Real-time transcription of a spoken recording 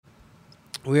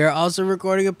We are also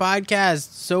recording a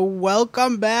podcast, so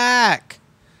welcome back.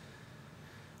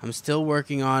 I'm still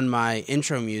working on my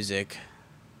intro music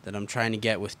that I'm trying to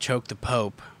get with Choke the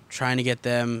Pope. Trying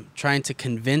to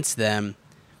convince them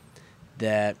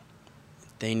that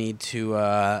they need to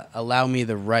allow me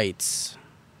the rights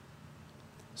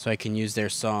so I can use their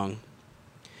song.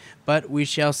 But we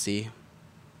shall see.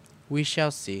 We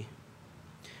shall see.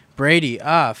 Brady,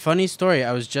 funny story.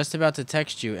 I was just about to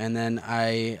text you, and then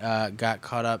I got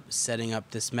caught up setting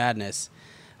up this madness.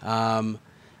 I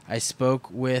spoke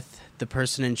with the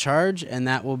person in charge, and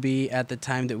that will be at the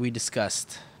time that we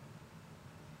discussed.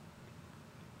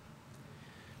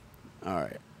 All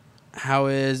right. How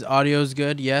is audio's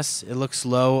good? Yes. It looks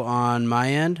low on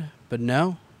my end, but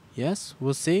no. Yes.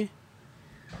 We'll see.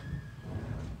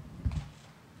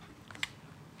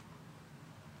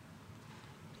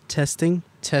 Testing.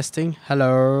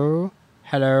 Hello.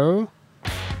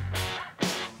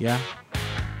 Yeah.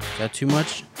 Is that too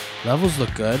much? Levels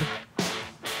look good.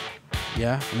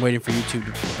 Yeah. I'm waiting for YouTube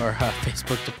or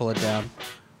Facebook to pull it down.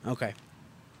 Okay.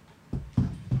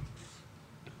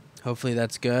 Hopefully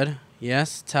that's good.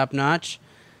 Yes. Top notch.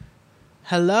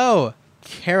 Hello,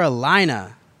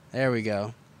 Carolina. There we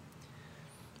go.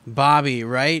 Bobby,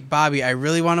 right? Bobby, I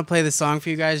really want to play the song for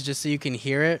you guys just so you can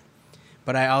hear it.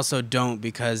 But I also don't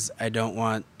because I don't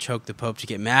want Choke the Pope to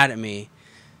get mad at me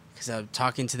because I'm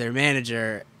talking to their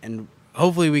manager and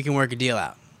hopefully we can work a deal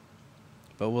out.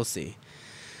 But we'll see.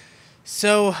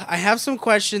 So I have some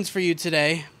questions for you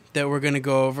today that we're going to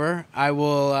go over. I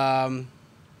will,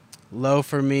 low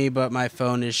for me, but my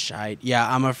phone is shite. Yeah,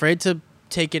 I'm afraid to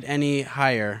take it any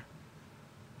higher.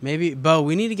 Maybe, Bo,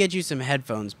 we need to get you some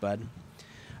headphones, bud.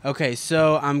 Okay,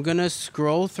 so I'm going to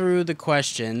scroll through the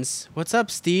questions. What's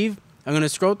up, Steve? I'm going to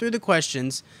scroll through the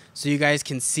questions so you guys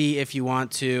can see if you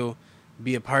want to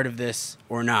be a part of this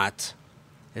or not.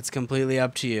 It's completely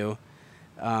up to you.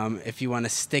 If you want to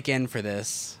stick in for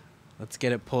this, let's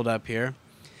get it pulled up here.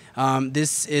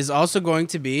 This is also going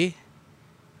to be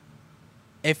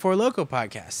a Four Loko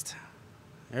podcast.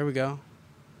 There we go.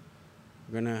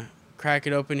 We're going to crack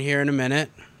it open here in a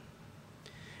minute.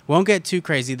 Won't get too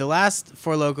crazy. The last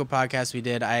Four Loko podcast we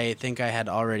did, I think I had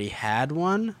already had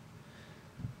one.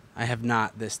 I have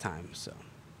not this time, so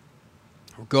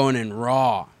we're going in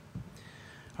raw.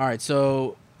 All right,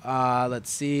 so let's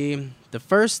see. The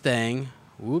first thing,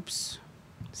 whoops.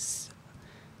 That's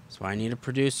why I need a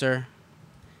producer.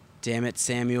 Damn it,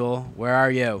 Samuel. Where are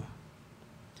you?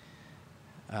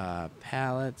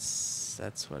 Palettes.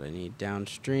 That's what I need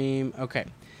downstream. Okay.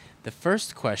 The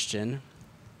first question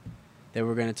that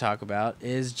we're going to talk about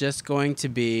is just going to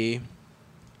be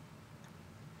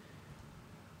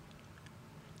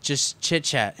just chit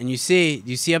chat. And you see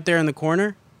up there in the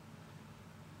corner?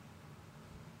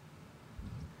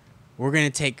 We're going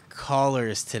to take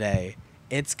callers today.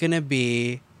 It's going to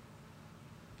be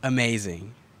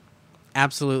amazing.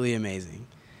 Absolutely amazing.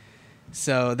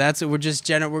 So that's what we're just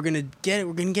we're going to get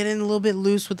in a little bit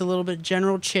loose with a little bit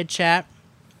general chit chat.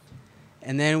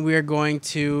 And then we're going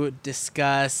to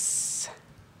discuss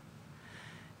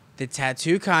the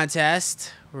tattoo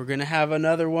contest. We're going to have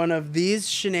another one of these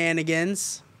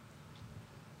shenanigans.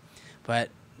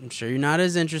 But I'm sure you're not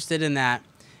as interested in that.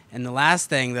 And the last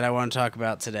thing that I want to talk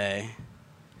about today,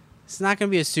 it's not going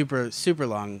to be a super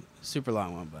long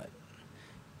one, but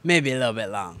maybe a little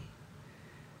bit long,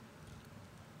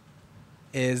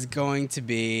 is going to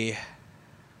be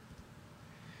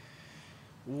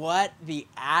what the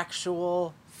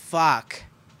actual fuck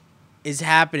is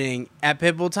happening at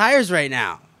Pitbull Tires right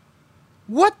now.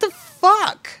 What the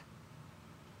fuck?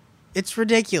 It's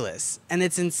ridiculous, and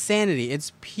it's insanity.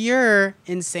 It's pure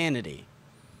insanity.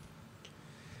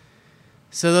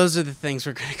 So those are the things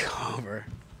we're going to go over.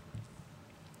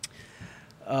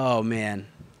 Oh, man.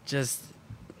 Just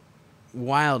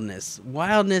wildness.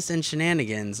 Wildness and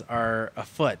shenanigans are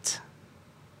afoot.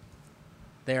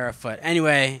 They are afoot.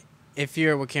 Anyway,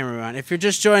 what camera are we on? If you're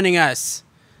just joining us,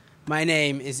 my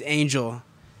name is Angel.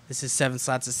 This is Seven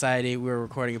Slot Society. We're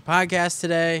recording a podcast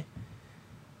today.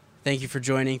 Thank you for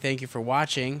joining. Thank you for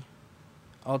watching.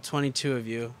 All 22 of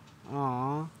you.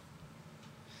 Aww.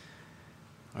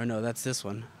 Or no, that's this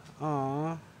one.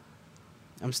 Aww.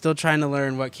 I'm still trying to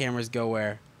learn what cameras go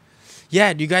where.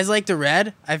 Yeah, do you guys like the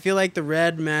red? I feel like the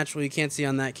red match, well, you can't see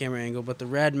on that camera angle, but the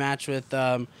red match with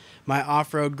my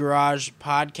Off-Road Garage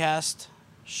podcast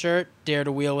shirt, Dare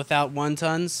to Wheel Without One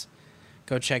Tons.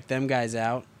 Go check them guys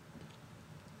out.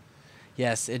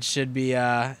 Yes, it should be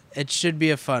a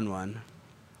fun one.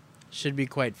 Should be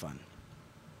quite fun.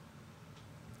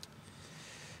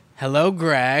 Hello,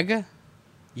 Greg.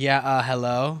 Yeah,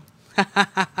 hello.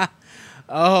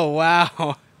 Oh,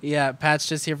 wow. Yeah, Pat's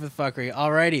just here for the fuckery.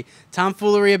 Alrighty.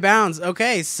 Tomfoolery abounds.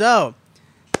 Okay, so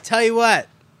tell you what.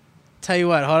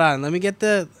 Hold on. Let me get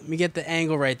the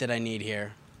angle right that I need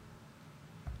here.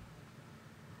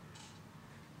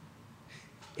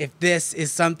 If this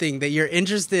is something that you're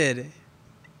interested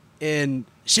in,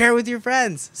 share it with your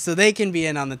friends so they can be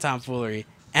in on the tomfoolery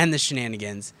and the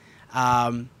shenanigans.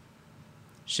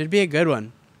 Should be a good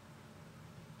one.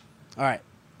 All right,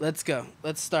 let's go.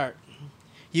 Let's start.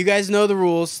 You guys know the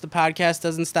rules. The podcast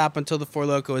doesn't stop until the Four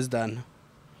Loko is done.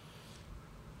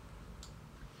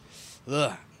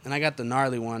 Ugh. And I got the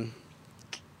gnarly one.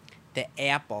 The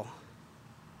apple.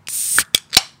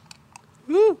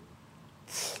 Woo.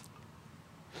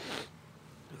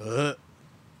 Ugh.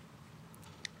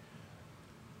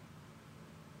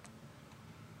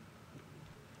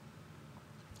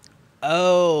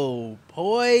 Oh,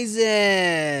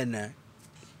 poison.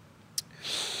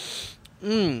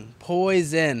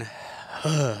 Poison.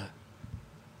 Ugh.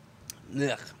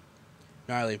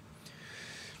 Gnarly.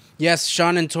 Yes,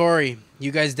 Sean and Tori,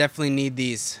 you guys definitely need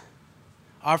these.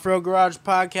 Off-Road Garage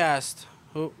Podcast.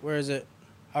 Where is it?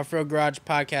 Off-Road Garage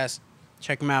Podcast.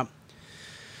 Check them out.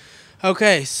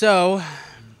 Okay, so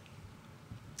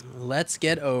let's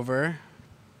get over.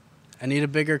 I need a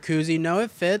bigger koozie. No,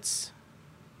 it fits.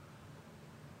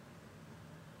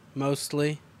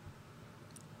 Mostly.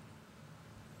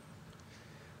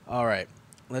 All right,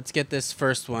 let's get this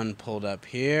first one pulled up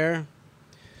here.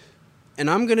 And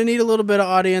I'm going to need a little bit of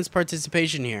audience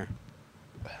participation here.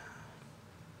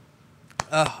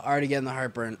 Ugh, already getting the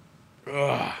heartburn.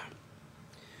 Ugh.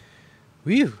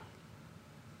 Whew.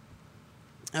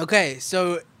 Okay,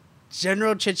 so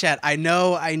general chit-chat. I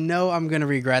know I'm going to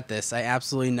regret this. I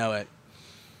absolutely know it.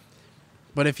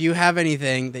 But if you have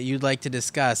anything that you'd like to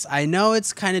discuss, I know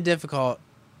it's kind of difficult.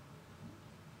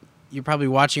 You're probably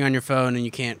watching on your phone and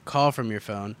you can't call from your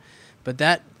phone. But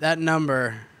that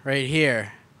number right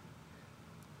here,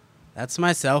 that's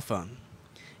my cell phone.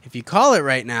 If you call it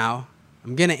right now,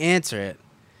 I'm going to answer it.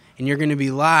 And you're going to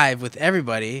be live with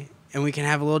everybody, and we can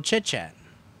have a little chit-chat.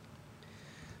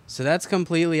 So that's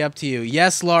completely up to you.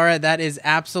 Yes, Laura, that is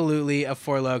absolutely a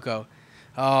Four Loko.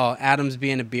 Oh, Adam's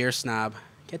being a beer snob.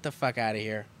 Get the fuck out of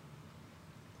here.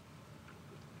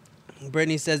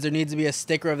 Brittany says there needs to be a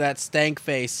sticker of that stank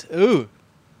face. Ooh.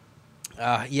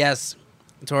 Yes,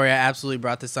 Tori, I absolutely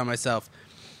brought this on myself.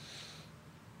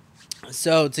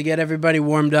 So, to get everybody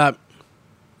warmed up,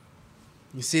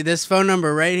 you see this phone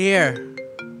number right here.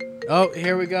 Oh,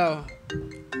 here we go.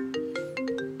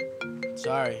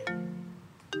 Sorry.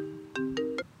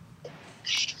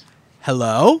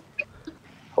 Hello?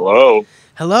 Hello.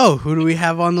 Hello, who do we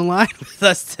have on the line with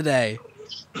us today?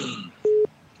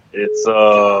 It's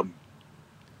a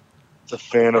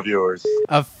fan of yours.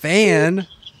 A fan?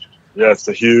 Yes,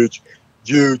 a huge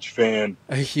fan.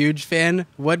 A huge fan?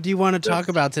 What do you want to talk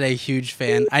about today, huge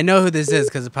fan? I know who this is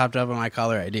because it popped up on my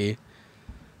caller ID.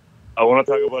 I want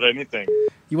to talk about anything.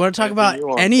 You want to talk about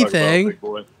anything? Big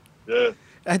boy. Yeah.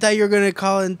 I thought you were going to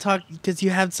call and talk because you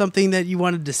had something that you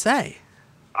wanted to say.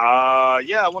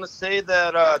 Yeah, I want to say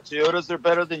that Toyotas are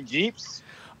better than Jeeps.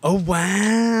 Oh,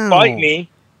 wow. Fight me.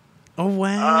 Oh,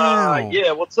 wow.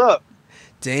 Yeah, what's up?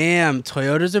 Damn,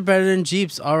 Toyotas are better than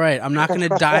Jeeps. All right, I'm not going to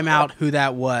dime out who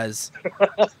that was.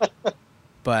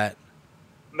 But.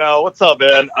 No, what's up,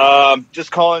 man?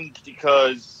 Just calling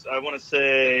because I want to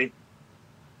say,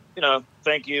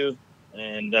 thank you.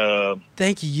 And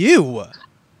thank you.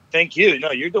 Thank you.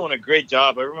 No, you're doing a great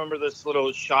job. I remember this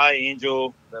little shy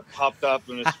angel that popped up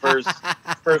in his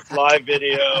first live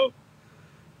video.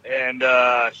 And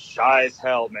shy as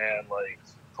hell, man. Like,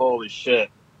 holy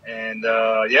shit. And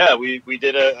we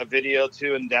did a video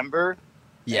too in Denver.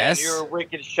 Yes. And you're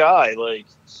wicked shy, like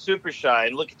super shy.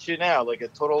 And look at you now, like a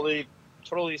totally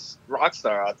rock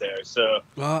star out there. So.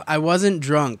 Well, I wasn't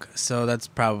drunk, so that's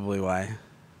probably why.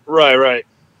 Right.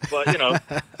 But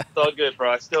it's all good,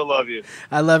 bro. I still love you.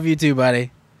 I love you too, buddy.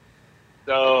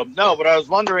 So no, what I was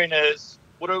wondering is,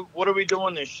 what are we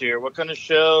doing this year? What kind of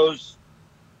shows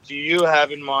do you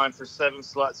have in mind for Seven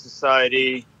Slot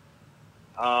Society?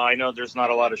 I know there's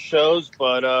not a lot of shows,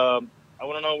 but I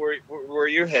want to know where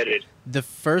you're headed. The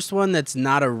first one that's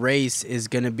not a race is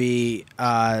going to be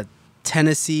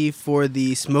Tennessee for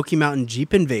the Smoky Mountain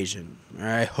Jeep Invasion.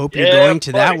 I hope you're going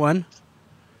to that one.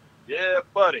 Yeah,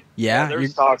 buddy. Yeah,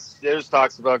 there's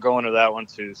talks about going to that one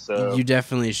too. So you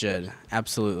definitely should.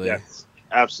 Absolutely. Yes,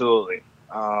 absolutely.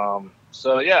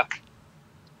 So yeah,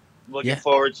 looking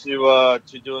forward to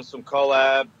doing some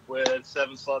collab with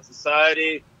Seven Slot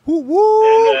Society.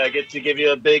 Woo-woo. And get to give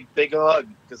you a big hug,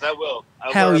 because I will.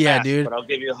 Hell yeah, dude. But I'll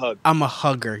give you a hug. I'm a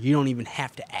hugger. You don't even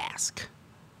have to ask.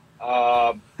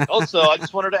 Also, I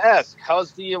just wanted to ask,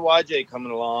 how's the YJ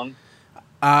coming along?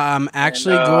 I'm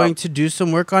actually going to do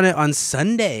some work on it on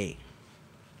Sunday.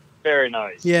 Very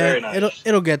nice. Yeah, very nice.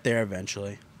 it'll get there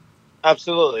eventually.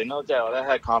 Absolutely, no doubt. I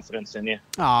had confidence in you.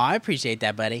 Oh, I appreciate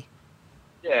that, buddy.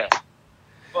 Yeah.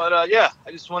 But yeah,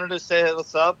 I just wanted to say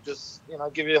what's up. Just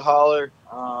give you a holler.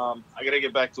 I gotta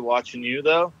get back to watching you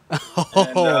though.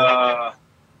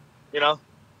 And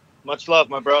much love,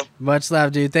 my bro. Much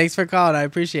love, dude. Thanks for calling. I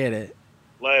appreciate it.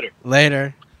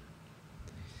 Later.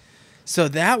 So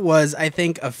that was, I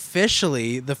think,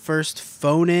 officially the first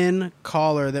phone-in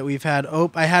caller that we've had.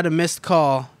 Oh, I had a missed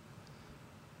call.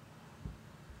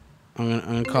 I'm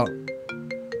gonna call.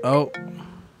 Oh.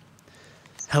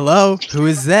 Hello, who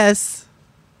is this?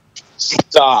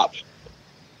 Stop.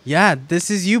 Yeah,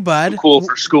 this is you, bud. I'm cool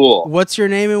for school. What's your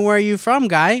name and where are you from,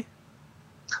 guy?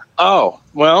 Oh,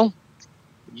 well,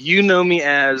 you know me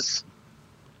as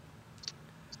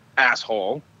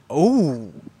Asshole.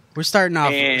 Oh, we're starting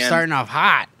off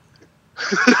hot.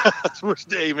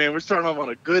 Hey, man, we're starting off on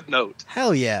a good note.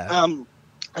 Hell yeah.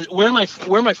 Where am I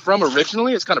from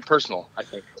originally? It's kind of personal, I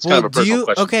think. It's kind of a personal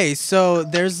question. Okay, so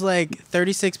there's like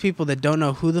 36 people that don't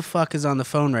know who the fuck is on the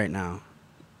phone right now.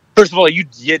 First of all, you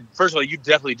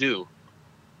definitely do.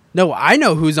 No, I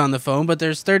know who's on the phone, but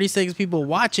there's 36 people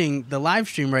watching the live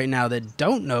stream right now that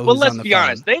don't know who's on the phone. Well, let's be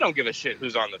honest. They don't give a shit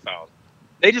who's on the phone.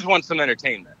 They just want some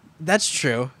entertainment. That's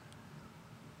true.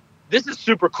 This is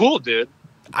super cool, dude.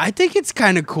 I think it's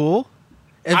kind of cool.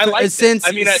 I like it.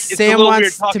 I mean, it's a little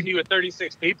weird talking to you with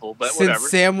 36 people, but whatever.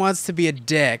 Since Sam wants to be a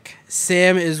dick,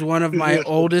 Sam is one of my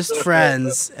oldest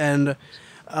friends and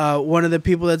one of the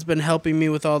people that's been helping me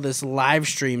with all this live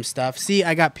stream stuff. See,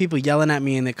 I got people yelling at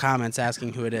me in the comments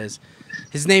asking who it is.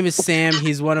 His name is Sam.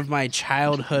 He's one of my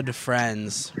childhood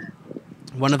friends.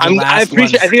 One of the last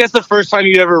ones. I think that's the first time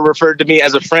you ever referred to me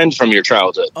as a friend from your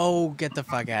childhood. Oh, get the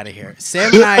fuck out of here.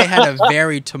 Sam and I had a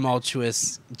very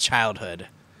tumultuous childhood.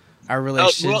 Our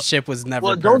relationship was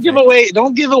never perfect.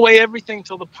 Don't give away everything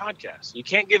till the podcast. You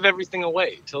can't give everything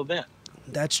away till then.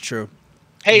 That's true.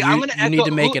 Hey, I'm gonna echo. You need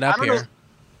to make it up here.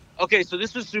 Okay, so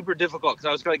this was super difficult because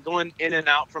I was like going in and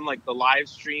out from like the live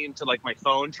stream to like my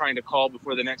phone trying to call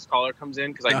before the next caller comes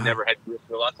in because I never had good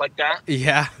luck like that.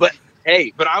 Yeah. But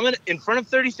hey, I'm in front of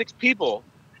 36 people,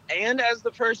 and as the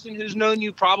person who's known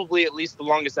you probably at least the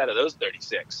longest out of those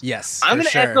 36. Yes. I'm gonna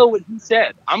echo what he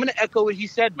said. I'm gonna echo what he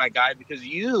said, my guy, because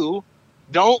you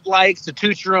don't like to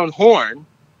toot your own horn.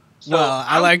 So well,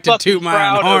 I like to toot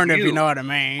my own horn, if you know what I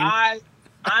mean.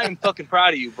 I am fucking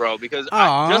proud of you, bro, because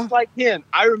just like him,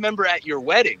 I remember at your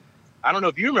wedding. I don't know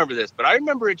if you remember this, but I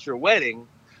remember at your wedding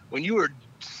when you were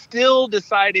still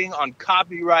deciding on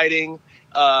copywriting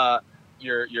the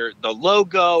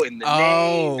logo and the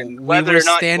name and whether we were or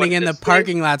not standing in the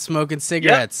parking lot smoking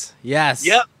cigarettes. Yep. Yes.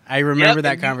 Yep. I remember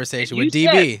that conversation with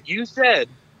DB.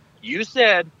 You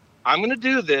said, I'm going to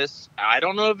do this. I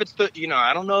don't know if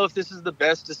I don't know if this is the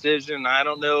best decision. I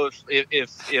don't know if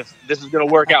this is going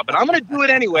to work out, but I'm going to do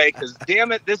it anyway because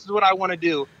damn it, this is what I want to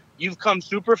do. You've come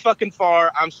super fucking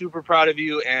far. I'm super proud of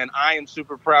you, and I am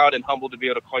super proud and humbled to be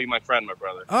able to call you my friend, my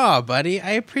brother. Oh, buddy,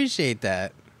 I appreciate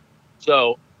that.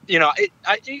 So, I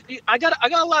got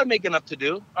a lot of making up to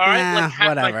do. All right,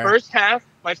 whatever. My first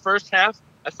half,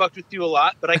 I fucked with you a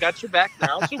lot, but I got your back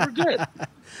now, so we're good.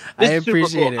 I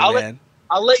appreciate it, man.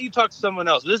 I'll let you talk to someone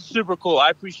else. This is super cool. I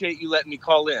appreciate you letting me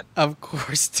call in. Of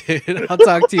course, dude. I'll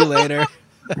talk to you later.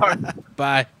 Right.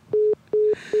 Bye.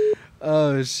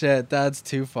 Oh, shit. That's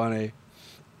too funny.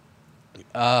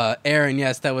 Aaron,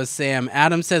 yes, that was Sam.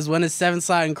 Adam says, when is 7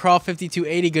 Slot and Crawl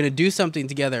 5280 going to do something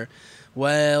together?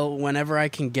 Well, whenever I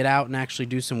can get out and actually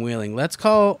do some wheeling. Let's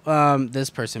call this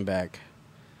person back.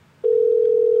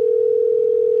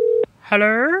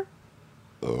 Hello?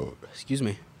 Oh, excuse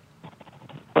me.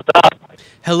 What's up?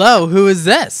 Hello, who is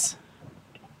this?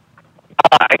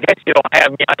 I guess you don't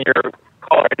have me on your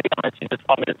caller ID unless you just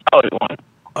want me to tell you one.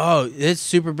 Oh, it's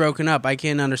super broken up. I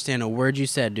can't understand a word you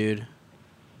said, dude.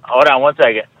 Hold on 1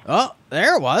 second. Oh,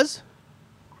 there it was.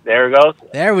 There it goes.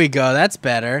 There we go. That's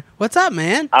better. What's up,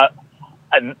 man?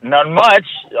 Not much.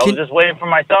 I was just waiting for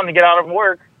my son to get out of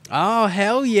work. Oh,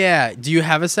 hell yeah. Do you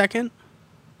have a second?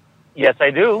 Yes, I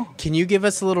do. Can you give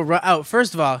us a little... Oh,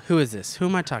 first of all, who is this? Who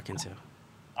am I talking to?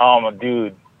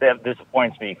 Dude, that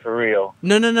disappoints me, for real.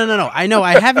 No. I know.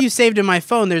 I have you saved in my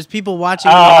phone. There's people watching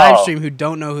on the live stream who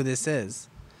don't know who this is.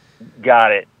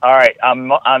 Got it. All right. I'm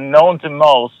known to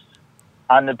most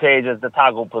on the page as the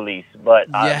Taco Police, but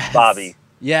yes. Bobby.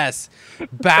 Yes,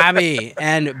 Bobby.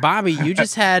 And Bobby, you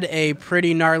just had a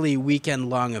pretty gnarly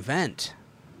weekend-long event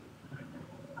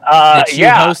that you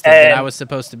hosted that I was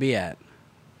supposed to be at.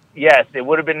 Yes, it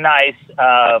would have been nice.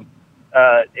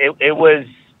 It was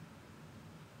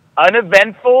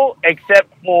uneventful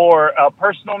except for a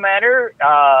personal matter.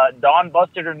 Dawn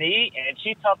busted her knee, and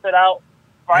she toughed it out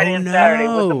Friday and Saturday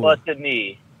with the busted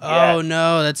knee. Oh,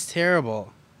 no, that's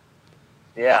terrible.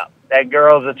 Yeah, that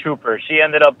girl's a trooper. She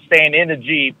ended up staying in the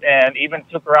Jeep and even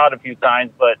took her out a few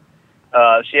times, but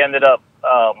she ended up,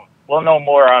 we'll know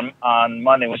more on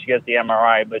Monday when she gets the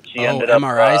MRI, but she ended up...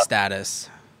 MRI status.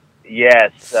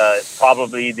 Yes,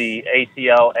 probably the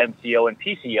ACL, MCO, and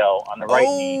PCL on the right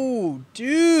knee. Oh,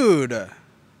 dude.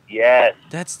 Yes.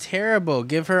 That's terrible.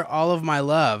 Give her all of my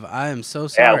love. I am so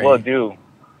sorry. Yeah, we'll do.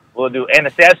 We'll do. And the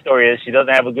sad story is she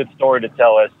doesn't have a good story to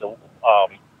tell as to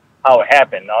how it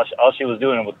happened. All she was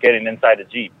doing was getting inside the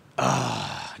Jeep.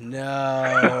 Oh,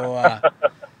 no.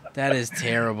 That is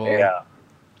terrible. Yeah.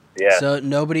 Yeah. So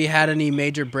nobody had any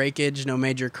major breakage, no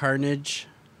major carnage?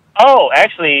 Oh,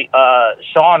 actually,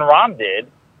 Sean Rahm did,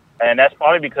 and that's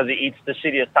probably because he eats the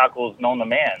shittiest tacos known to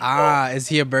man. Ah, so. Is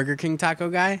he a Burger King taco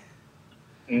guy?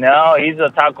 No, he's a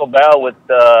Taco Bell with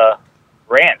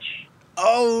ranch.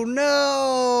 Oh,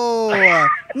 no.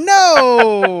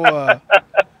 No.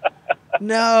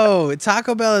 No.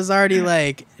 Taco Bell is already,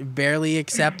 like, barely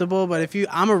acceptable, but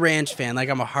I'm a ranch fan. Like,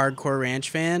 I'm a hardcore ranch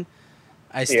fan.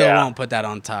 I still won't put that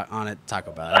on a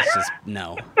Taco Bell. That's just,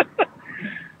 no.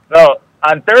 No.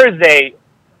 On Thursday,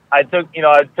 I took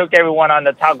everyone on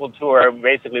the taco tour.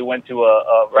 Basically, went to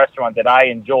a restaurant that I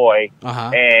enjoy,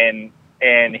 and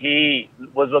he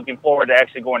was looking forward to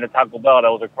actually going to Taco Bell that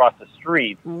was across the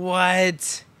street.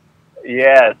 What?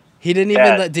 Yes. He didn't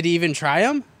even. Did he even try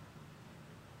them?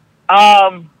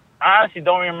 I honestly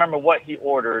don't even remember what he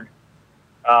ordered.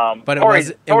 But it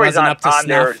wasn't up to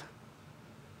snuff.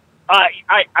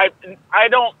 I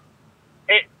don't.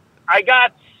 I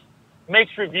got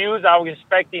mixed reviews. I was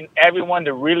expecting everyone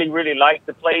to really, really like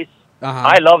the place.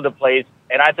 I love the place,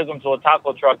 and I took them to a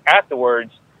taco truck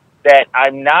afterwards that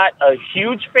I'm not a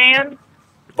huge fan,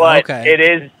 but it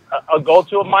is a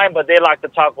go-to of mine, but they like the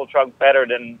taco truck better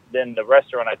than the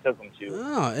restaurant I took them to.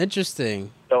 Oh,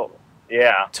 interesting. So,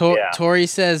 yeah. Tori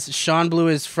says, Sean blew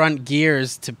his front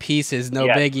gears to pieces, no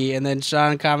biggie. And then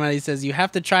Sean commented, he says, you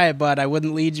have to try it, bud. I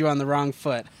wouldn't lead you on the wrong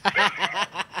foot.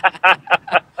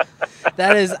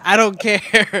 That is, I don't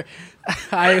care.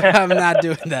 I'm not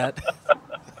doing that.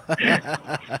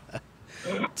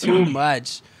 Too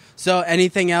much. So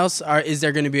anything else? Is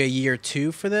there going to be a year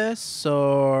 2 for this?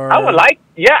 Or I would like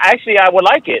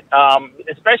it.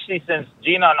 Especially since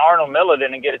Gina and Arnold Miller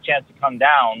didn't get a chance to come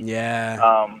down.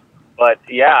 Yeah. But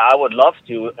yeah, I would love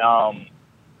to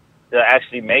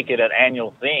actually make it an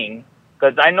annual thing.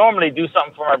 Because I normally do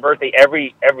something for my birthday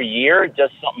every year,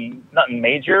 just nothing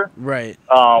major. Right.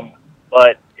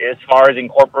 But as far as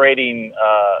incorporating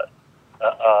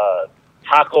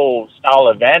taco style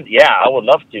event, yeah, I would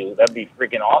love to. That'd be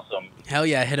freaking awesome. Hell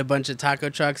yeah, hit a bunch of taco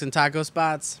trucks and taco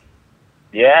spots.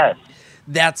 Yes.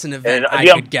 That's an event I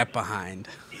could get behind.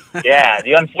 Yeah,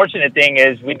 the unfortunate thing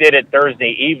is we did it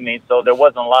Thursday evening, so there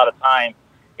wasn't a lot of time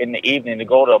in the evening to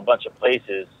go to a bunch of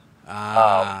places.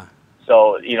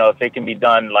 So, if it can be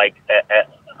done like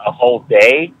a whole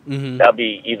day, that'd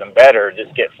be even better.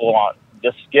 Just get full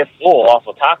off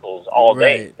of tacos all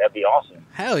day. That'd be awesome.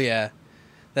 Hell yeah.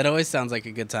 That always sounds like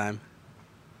a good time.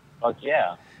 Fuck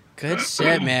yeah. Good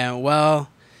shit, man. Well,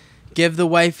 give the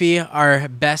wifey our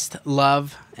best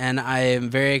love, and I am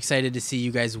very excited to see you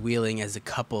guys wheeling as a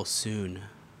couple soon.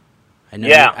 I know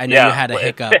you had a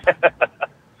hiccup.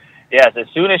 Yes, as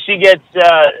soon as she gets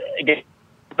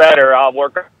better, I'll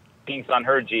work things on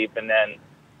her Jeep, and then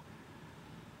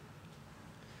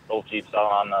both Jeeps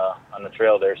on the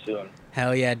trail there soon.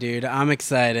 Hell yeah, dude. I'm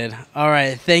excited. All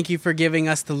right. Thank you for giving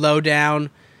us the lowdown.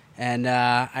 And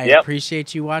I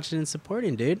appreciate you watching and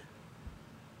supporting, dude.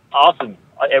 Awesome.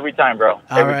 Every time, bro.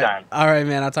 Every time. All right,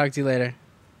 man. I'll talk to you later.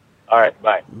 All right.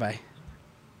 Bye. Bye.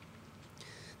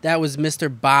 That was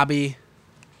Mr. Bobby,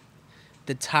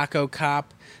 the taco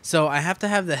cop. So I have to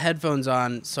have the headphones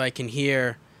on so I can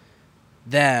hear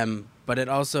them, but it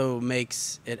also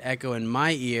makes it echo in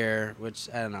my ear, which,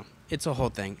 I don't know. It's a whole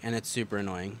thing, and it's super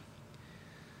annoying.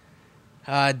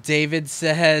 David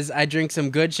says, I drink some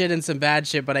good shit and some bad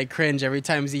shit, but I cringe every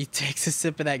time he takes a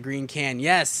sip of that green can.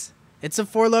 Yes, it's a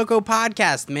Four Loko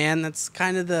podcast, man. That's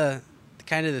kind of the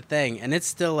thing. And it's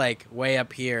still like way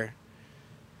up here.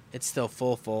 It's still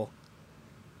full.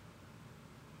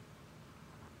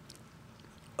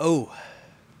 Oh.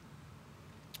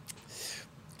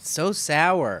 So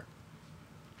sour.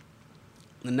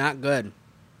 Not good.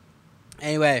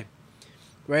 Anyway,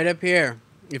 right up here.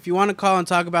 If you want to call and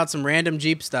talk about some random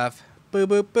Jeep stuff, boop,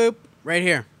 boop, boop, right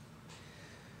here.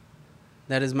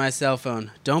 That is my cell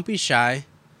phone. Don't be shy.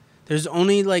 There's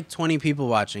only like 20 people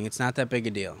watching. It's not that big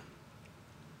a deal.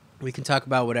 We can talk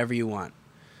about whatever you want.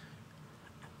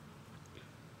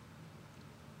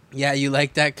 Yeah, you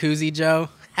like that koozie, Joe?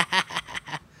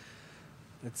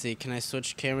 Let's see. Can I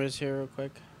switch cameras here real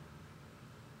quick?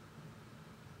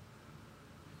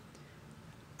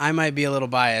 I might be a little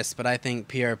biased, but I think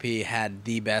PRP had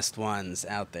the best ones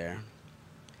out there.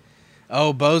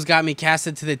 Oh, Bo's got me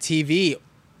casted to the TV.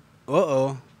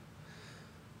 Uh-oh.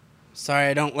 Sorry,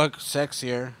 I don't look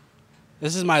sexier.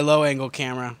 This is my low-angle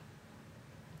camera.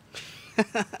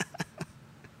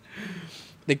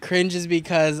 The cringe is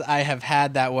because I have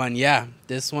had that one. Yeah,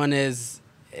 this one is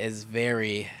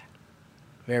very,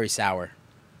 very sour.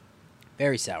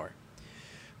 Very sour.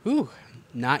 Ooh,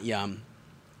 not yum.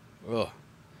 Ugh.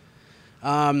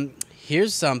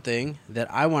 Here's something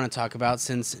that I want to talk about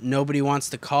since nobody wants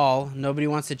to call. Nobody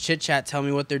wants to chit-chat, tell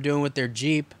me what they're doing with their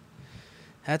Jeep.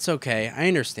 That's okay. I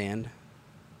understand.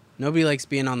 Nobody likes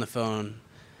being on the phone.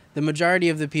 The majority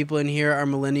of the people in here are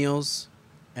millennials,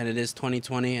 and it is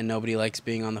 2020, and nobody likes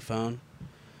being on the phone.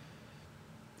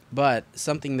 But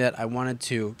something that I wanted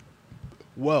to,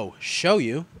 show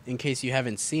you, in case you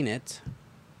haven't seen it.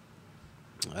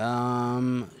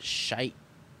 Shite.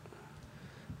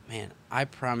 Man, I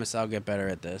promise I'll get better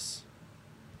at this.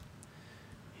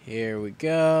 Here we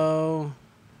go.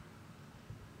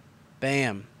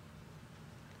 Bam.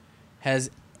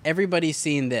 Has everybody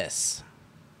seen this?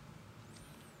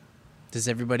 Does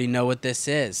everybody know what this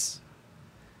is?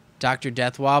 Dr.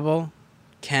 Deathwobble?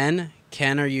 Ken?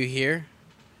 Ken, are you here?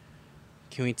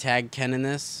 Can we tag Ken in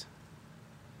this?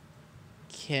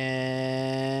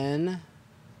 Ken?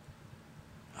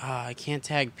 I can't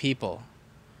tag people.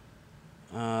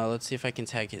 Let's see if I can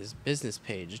tag his business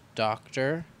page.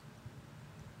 Dr.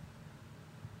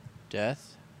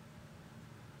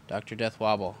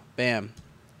 Deathwobble. Bam.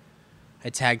 I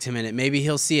tagged him in it. Maybe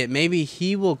he'll see it. Maybe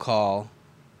he will call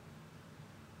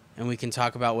and we can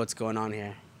talk about what's going on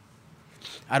here.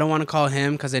 I don't want to call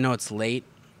him because I know it's late.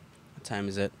 What time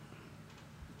is it?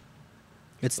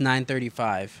 It's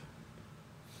 9:35.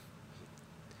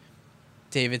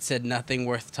 David said nothing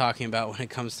worth talking about when it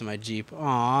comes to my Jeep.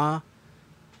 Aww.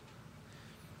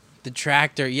 The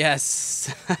tractor,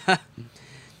 yes.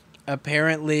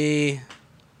 Apparently,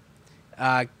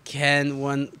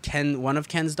 one of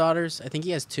Ken's daughters, I think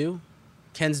he has two.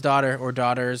 Ken's daughter or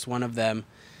daughters, one of them,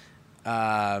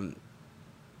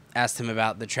 asked him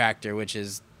about the tractor, which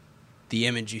is the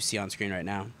image you see on screen right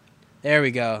now. There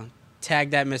we go.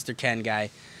 Tag that Mr. Ken guy.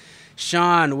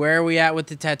 Sean, where are we at with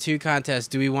the tattoo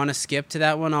contest? Do we want to skip to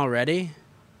that one already?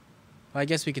 Well, I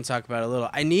guess we can talk about it a little.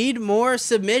 I need more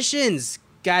submissions.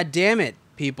 God damn it,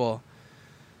 people.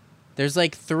 There's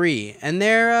like 3, and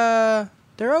they're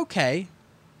okay.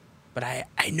 But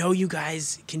I know you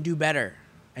guys can do better.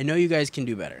 I know you guys can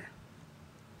do better.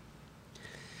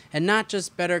 And not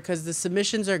just better because the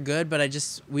submissions are good, but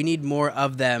we need more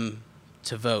of them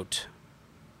to vote.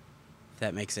 If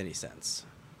that makes any sense.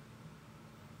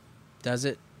 Does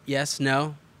it? Yes?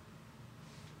 No?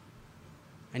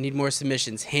 I need more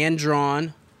submissions.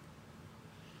 Hand-drawn.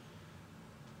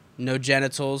 No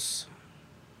genitals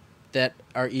that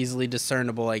are easily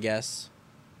discernible, I guess.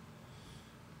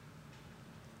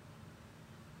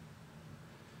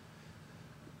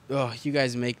 Oh, you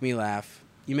guys make me laugh.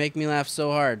 You make me laugh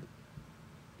so hard.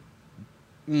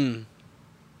 All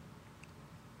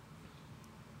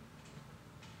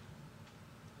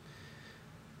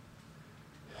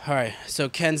right, so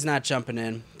Ken's not jumping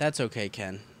in. That's okay,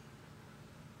 Ken.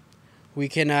 We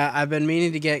can, I've been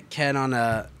meaning to get Ken on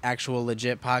a actual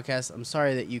legit podcast. I'm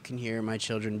sorry that you can hear my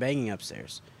children banging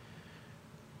upstairs.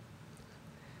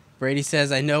 Brady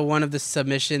says, I know one of the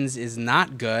submissions is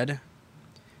not good.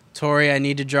 Tori, I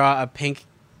need to draw a pink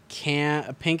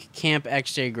Camp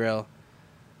XJ grill.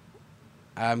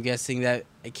 I'm guessing that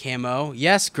a camo.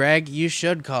 Yes, Greg, you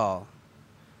should call.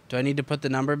 Do I need to put the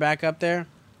number back up there?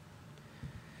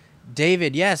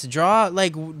 David, yes, draw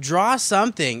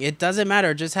something. It doesn't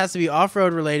matter. It just has to be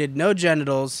off-road related, no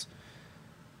genitals.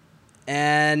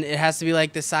 And it has to be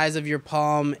like the size of your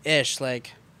palm-ish,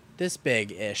 like this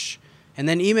big-ish. And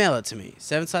then email it to me,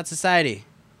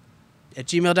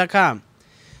 7slotsociety@gmail.com.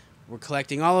 We're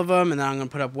collecting all of them, and then I'm going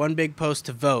to put up one big post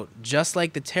to vote, just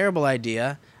like the terrible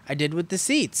idea I did with the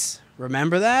seats.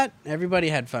 Remember that? Everybody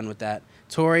had fun with that.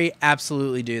 Tori,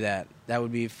 absolutely do that. That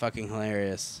would be fucking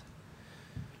hilarious.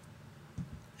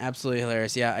 Absolutely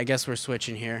hilarious. Yeah, I guess we're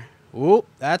switching here. Ooh,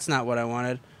 that's not what I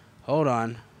wanted. Hold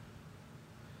on.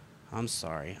 I'm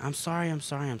sorry.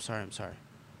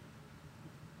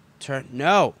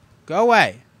 No. Go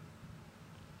away.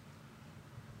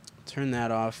 Turn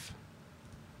that off.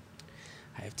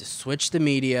 I have to switch the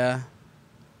media.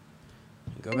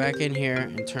 Go back in here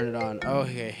and turn it on. Oh,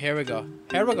 here we go.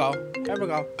 Here we go. Here we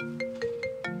go.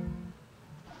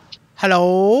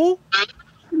 Hello?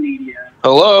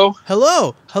 Hello?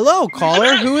 Hello? Hello,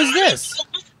 caller. Who is this?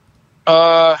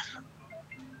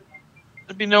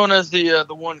 It'd be known as the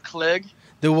one Clegg.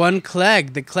 The one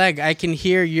Clegg. The Clegg. I can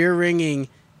hear your ringing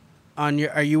on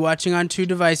your... Are you watching on 2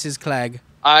 devices, Clegg?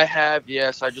 I have,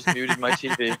 yes. I just muted my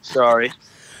TV. Sorry.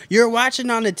 You're watching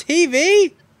on the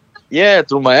TV? Yeah,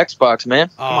 through my Xbox, man.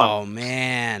 Come Oh, on.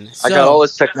 man. I got all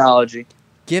this technology.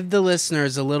 Give the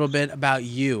listeners a little bit about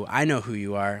you. I know who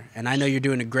you are, and I know you're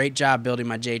doing a great job building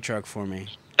my J truck for me.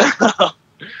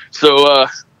 So,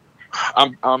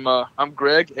 I'm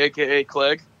Greg, a.k.a.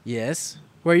 Clegg. Yes.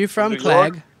 Where are you from, New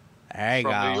Clegg? York. There you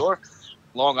go. From New York.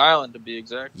 Long Island, to be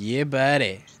exact. Yeah,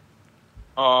 buddy.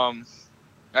 I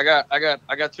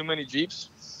got too many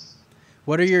Jeeps.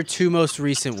 What are your 2 most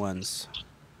recent ones?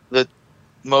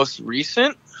 Most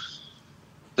recent?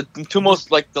 The 2 most,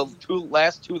 like, the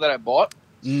last 2 that I bought?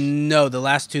 No, the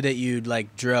last 2 that you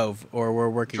like drove or were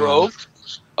working on. Drove?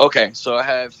 Okay, so I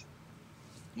have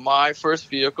my first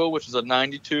vehicle, which is a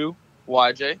 92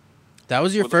 YJ. That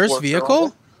was your with a first 4-cylinder.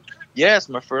 vehicle? Yes,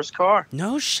 my first car.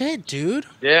 No shit, dude.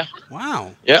 Yeah,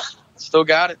 Wow. still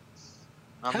got it.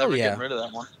 I'm Hell never yeah. getting rid of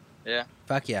that one. Yeah,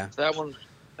 Fuck yeah. that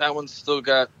one's still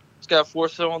got. It's got a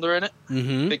 4-cylinder in it,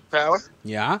 Mm-hmm. big power.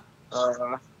 Yeah.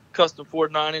 Custom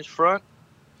Ford 9-inch front,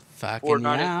 Fucking Ford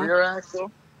 9-inch yeah. rear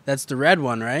axle. That's the red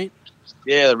one, right?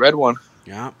 Yeah, the red one.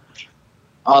 Yeah.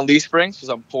 On leaf springs because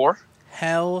I'm poor.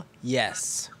 Hell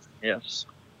yes. Yes.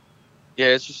 Yeah,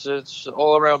 it's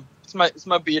all around. It's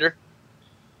my beater.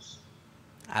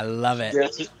 I love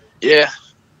it. Yeah.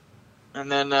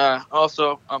 And then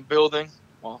also I'm building.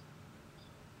 Well,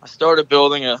 I started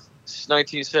building a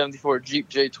 1974 Jeep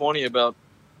J20 about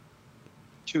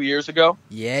 2 years ago.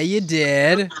 Yeah, you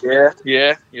did.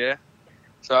 Yeah.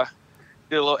 So I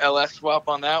did a little LS swap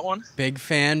on that one. Big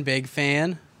fan, big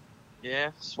fan.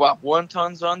 Yeah, swap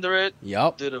 1-tons under it.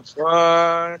 Yup. Did a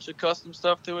bunch of custom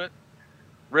stuff to it.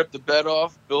 Ripped the bed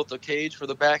off. Built a cage for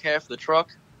the back half of the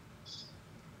truck.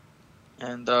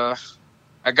 And I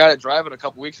got it driving a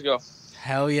couple weeks ago.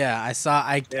 Hell yeah.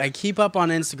 I keep up on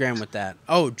Instagram with that.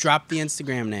 Oh, drop the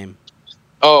Instagram name.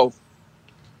 Oh,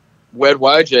 Wed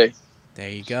YJ. There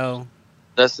you go.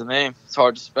 That's the name. It's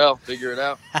hard to spell. Figure it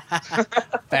out.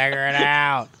 Figure it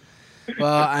out.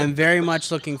 Well, I'm very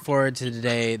much looking forward to the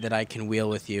day that I can wheel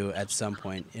with you at some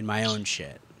point in my own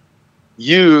shit.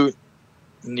 You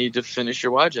need to finish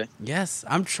your YJ. Yes,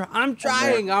 I'm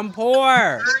trying. I'm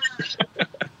poor.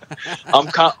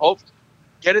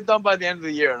 Get it done by the end of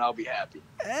the year, and I'll be happy.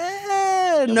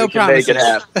 No we can make promises. it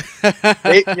happen.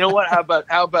 Hey, you know what?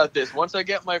 How about this? Once I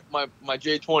get my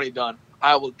J20 done,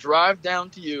 I will drive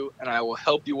down to you, and I will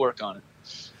help you work on it.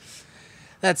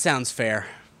 That sounds fair.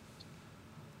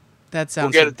 That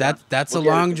sounds We'll get it done. That's We'll a get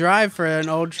it long done. drive for an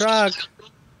old truck.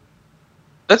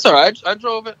 That's all right. I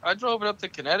drove it up to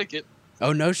Connecticut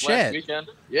Oh no last shit. weekend.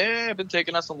 Yeah, I've been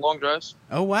taking us some long drives.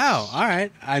 Oh wow. All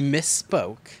right. I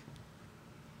misspoke.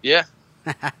 Yeah.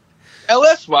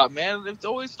 LS swap, man. It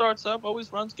always starts up,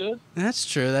 always runs good. That's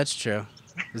true. That's true.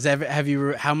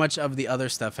 How much of the other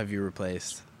stuff have you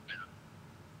replaced?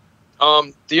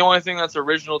 The only thing that's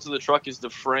original to the truck is the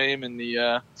frame and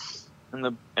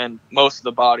and most of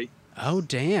the body. Oh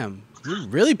damn. You're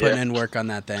really putting in work on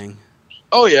that thing.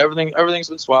 Oh yeah, everything's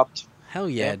been swapped. Hell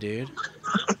yeah, Yeah. dude.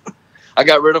 I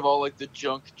got rid of all like the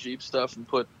junk Jeep stuff and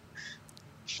put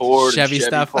Ford Chevy and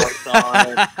Chevy stuff. parts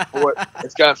on it.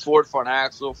 It's got Ford front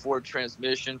axle, Ford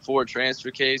transmission, Ford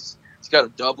transfer case. It's got a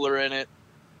doubler in it.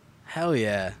 Hell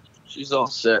yeah. She's all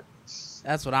set.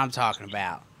 That's what I'm talking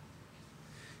about.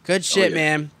 Good shit, yeah.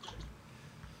 man.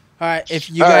 All right,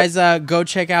 if you All guys go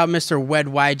check out Mr. Wed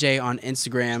YJ on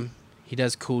Instagram. He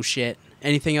does cool shit.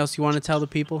 Anything else you want to tell the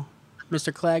people,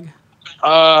 Mr. Clegg?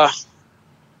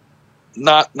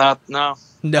 No. No.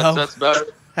 That's about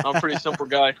it. I'm a pretty simple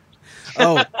guy.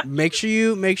 Oh, make sure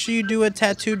you do a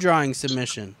tattoo drawing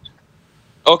submission.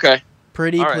 Okay.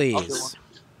 Pretty All right, I'll do please.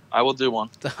 I will do one.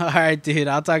 All right, dude.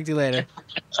 I'll talk to you later.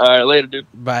 All right, later, dude.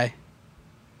 Bye.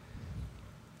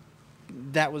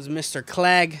 That was Mr.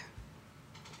 Clegg.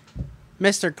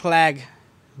 Mr. Clegg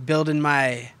building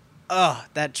that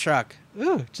truck.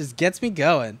 Ooh, just gets me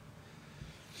going.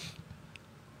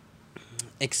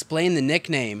 Explain the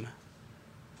nickname.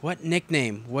 What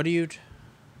nickname? What do you...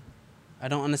 I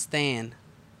don't understand.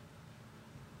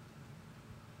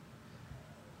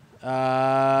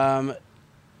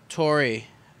 Tori.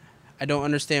 I don't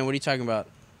understand. What are you talking about?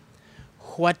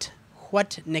 What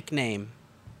nickname?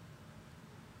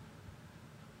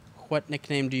 What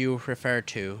nickname do you refer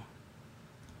to?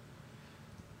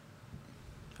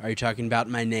 Are you talking about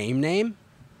my name?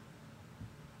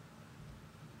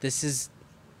 This is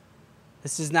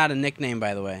not a nickname,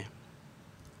 by the way.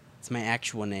 It's my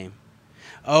actual name.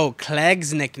 Oh,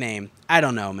 Clegg's nickname. I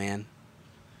don't know, man.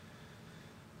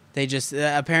 They just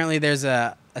apparently there's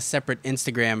a separate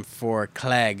Instagram for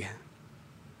Clegg.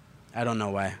 I don't know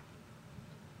why.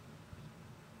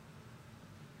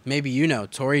 Maybe you know.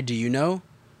 Tori, do you know?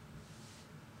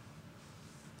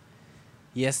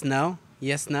 Yes, no?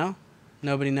 Yes, no?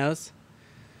 Nobody knows?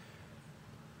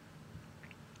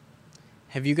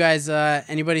 Have you guys,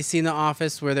 anybody seen The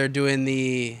Office where they're doing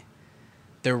the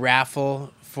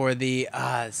raffle for the,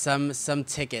 some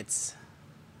tickets?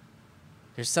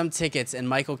 There's some tickets, and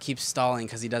Michael keeps stalling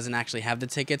because he doesn't actually have the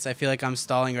tickets. I feel like I'm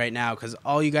stalling right now because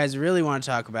all you guys really want to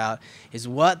talk about is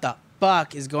what the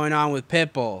fuck is going on with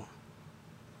Pitbull.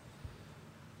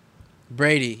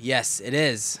 Brady, yes, it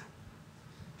is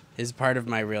part of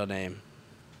my real name.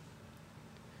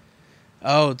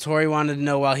 Oh, Tori wanted to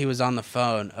know while he was on the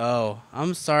phone. Oh,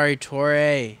 I'm sorry,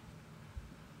 Tori.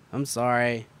 I'm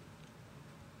sorry.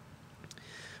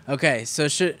 Okay, so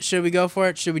should we go for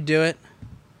it? Should we do it?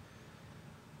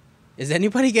 Is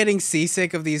anybody getting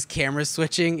seasick of these cameras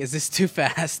switching? Is this too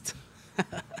fast?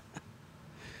 I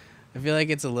feel like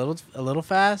it's a little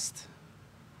fast.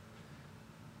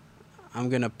 I'm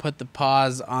going to put the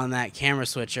pause on that camera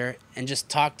switcher and just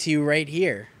talk to you right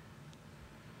here.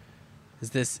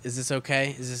 Is this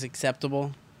okay? Is this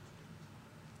acceptable?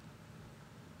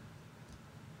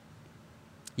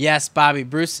 Yes, Bobby.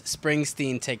 Bruce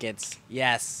Springsteen tickets.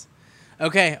 Yes.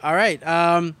 Okay, all right.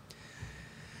 I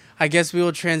guess we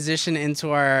will transition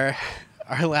into our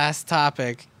last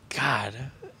topic. God,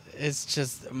 it's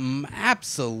just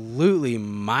absolutely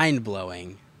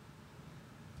mind-blowing.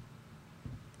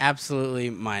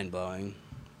 Absolutely mind-blowing.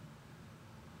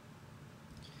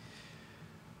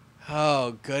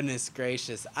 Oh, goodness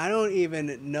gracious. I don't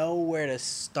even know where to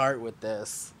start with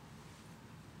this.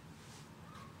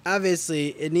 Obviously,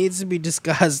 it needs to be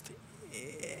discussed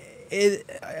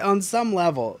on some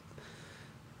level.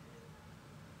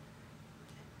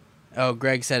 Oh,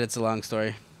 Greg said it's a long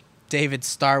story. David,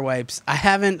 Star Wipes. I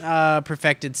haven't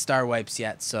perfected Star Wipes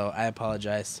yet, so I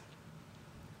apologize.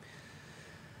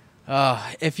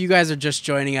 If you guys are just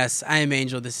joining us, I am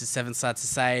Angel. This is 7 Slot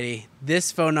Society.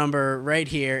 This phone number right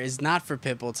here is not for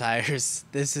Pitbull Tires.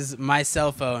 This is my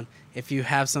cell phone. If you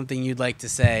have something you'd like to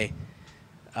say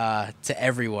to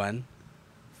everyone,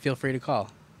 feel free to call.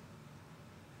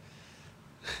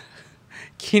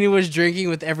 Keenan was drinking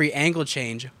with every angle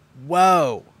change.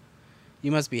 Whoa.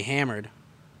 You must be hammered.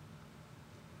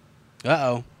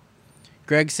 Uh-oh.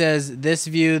 Greg says, this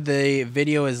view, the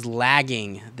video is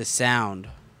lagging the sound.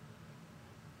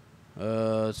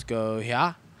 Let's go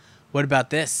here. What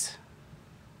about this?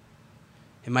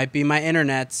 It might be my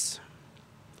internet's.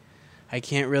 I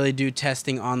can't really do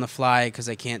testing on the fly because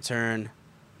I can't turn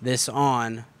this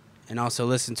on and also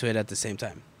listen to it at the same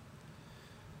time.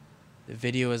 The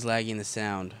video is lagging the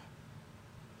sound.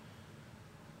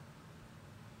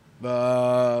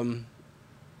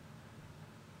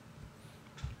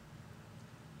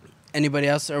 Anybody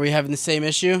else? Are we having the same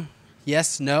issue?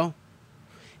 Yes? No?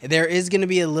 There is going to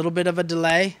be a little bit of a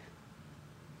delay.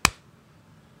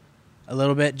 A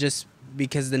little bit, just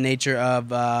because of the nature of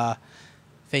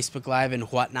Facebook Live and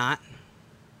whatnot.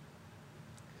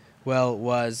 Well,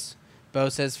 was. Bo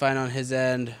says fine on his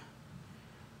end.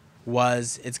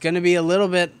 Was. It's going to be a little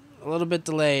bit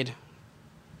delayed.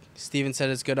 Steven said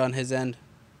it's good on his end.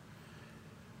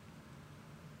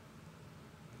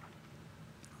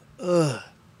 Ugh.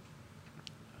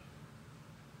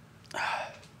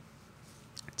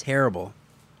 Terrible.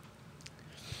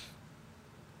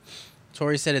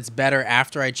 Tori said it's better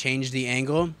after I changed the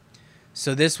angle.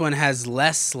 So this one has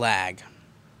less lag.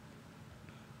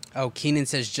 Oh, Keenan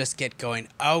says just get going.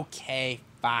 Okay,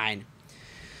 fine.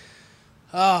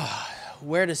 Oh,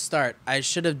 where to start? I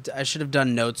should have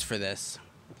done notes for this.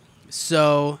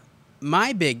 So,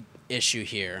 my big issue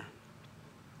here.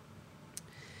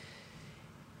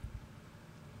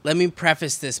 Let me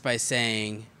preface this by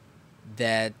saying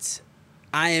that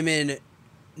I am in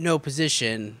no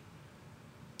position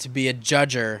to be a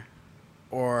judger,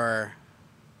 or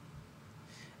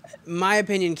my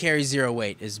opinion carries zero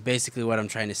weight is basically what I'm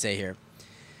trying to say here.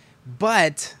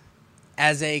 But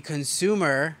as a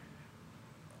consumer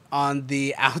on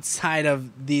the outside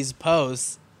of these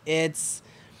posts, and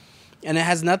it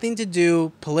has nothing to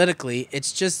do politically,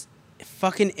 it's just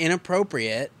fucking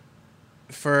inappropriate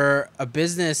for a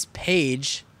business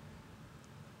page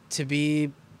to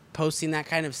be posting that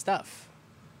kind of stuff.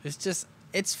 It's just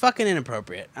it's fucking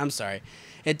inappropriate. I'm sorry.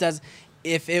 It does.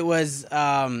 If it was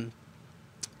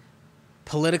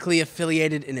politically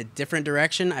affiliated in a different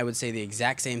direction, I would say the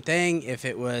exact same thing. If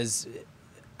it was,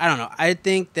 I don't know. I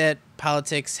think that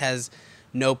politics has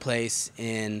no place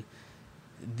in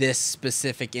this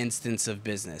specific instance of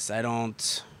business. I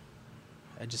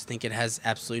just think it has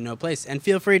absolutely no place. And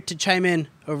feel free to chime in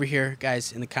over here,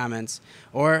 guys, in the comments,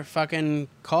 or fucking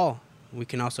call. We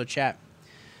can also chat.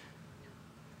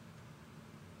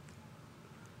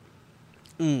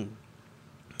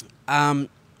 I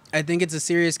think it's a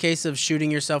serious case of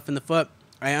shooting yourself in the foot.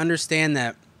 I understand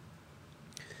that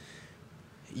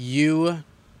you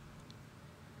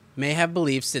may have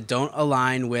beliefs that don't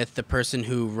align with the person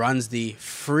who runs the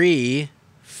free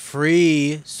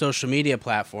social media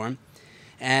platform,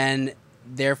 and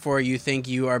therefore you think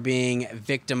you are being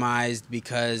victimized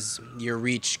because your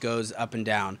reach goes up and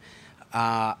down.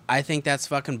 I think that's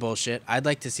fucking bullshit. I'd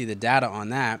like to see the data on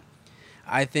that.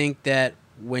 I think that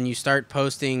when you start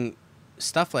posting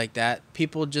stuff like that,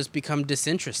 people just become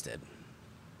disinterested.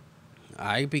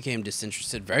 I became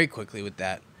disinterested very quickly with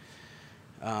that.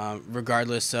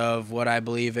 Regardless of what I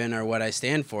believe in or what I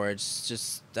stand for. It's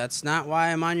just, that's not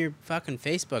why I'm on your fucking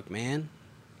Facebook, man.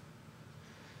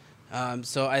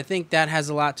 So I think that has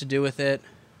a lot to do with it.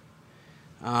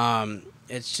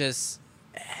 It's just,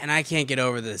 and I can't get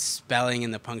over the spelling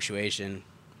and the punctuation.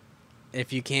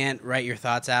 If you can't write your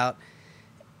thoughts out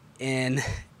in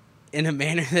a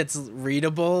manner that's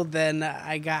readable, then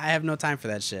I have no time for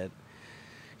that shit.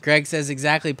 Greg says,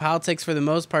 exactly, politics for the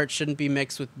most part shouldn't be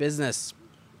mixed with business.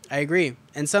 I agree.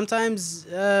 And sometimes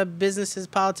business is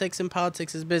politics and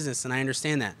politics is business, and I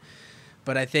understand that.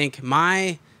 But I think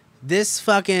this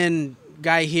fucking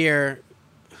guy here,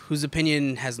 whose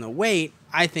opinion has no weight,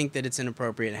 I think that it's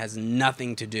inappropriate. It has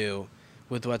nothing to do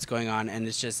with what's going on, and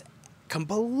it's just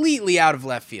completely out of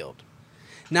left field.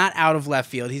 Not out of left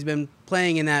field. He's been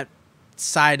playing in that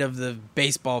side of the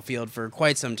baseball field for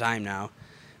quite some time now.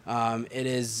 It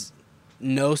is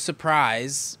no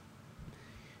surprise,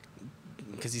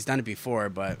 because he's done it before,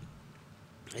 but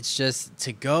it's just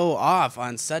to go off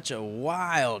on such a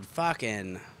wild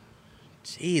fucking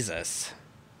Jesus.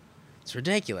 It's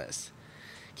ridiculous.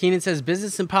 Keenan says,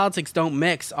 business and politics don't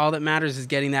mix. All that matters is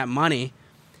getting that money.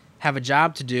 Have a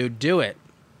job to do it.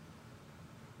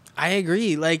 I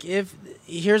agree. Like,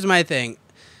 here's my thing.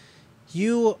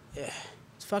 It's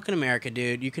fucking America,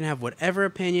 dude. You can have whatever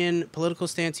opinion, political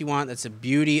stance you want. That's the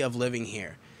beauty of living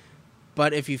here.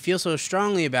 But if you feel so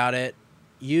strongly about it,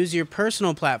 use your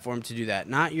personal platform to do that,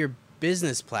 not your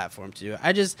business platform to do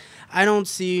it. I don't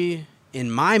see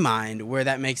in my mind where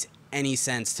that makes any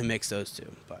sense to mix those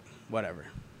two, but whatever.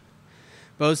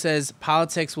 Bo says,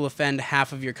 politics will offend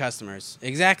half of your customers.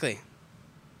 Exactly.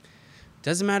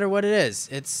 Doesn't matter what it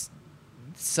is.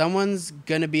 Someone's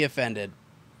going to be offended.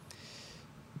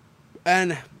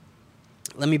 And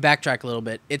let me backtrack a little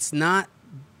bit. It's not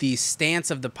the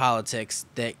stance of the politics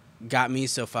that got me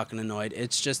so fucking annoyed.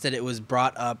 It's just that it was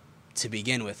brought up to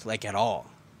begin with, like, at all.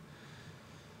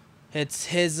 It's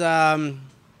his, I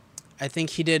think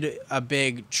he did a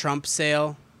big Trump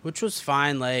sale, which was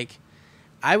fine. Like,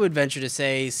 I would venture to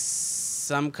say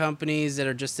some companies that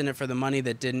are just in it for the money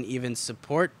that didn't even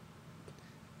support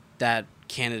that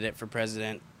candidate for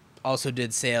president also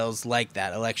did sales like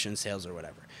that, election sales or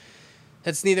whatever.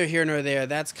 That's neither here nor there.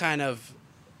 That's kind of,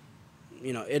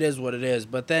 it is what it is.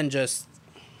 But then just,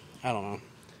 I don't know.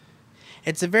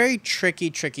 It's a very tricky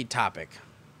topic.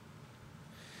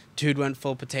 Dude went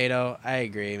full potato. I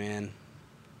agree, man.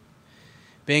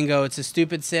 Bingo, it's a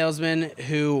stupid salesman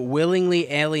who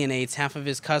willingly alienates half of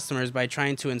his customers by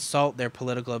trying to insult their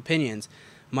political opinions.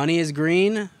 Money is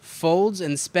green, folds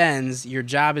and spends. Your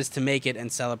job is to make it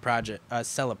and sell a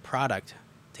product.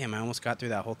 Damn, I almost got through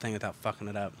that whole thing without fucking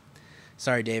it up.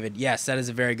 Sorry, David. Yes, that is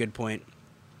a very good point.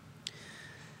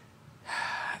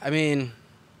 I mean,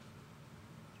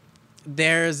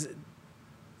 there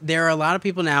are a lot of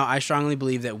people now, I strongly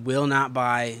believe, that will not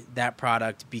buy that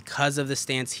product because of the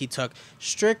stance he took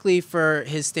strictly for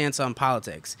his stance on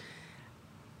politics.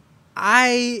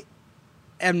 I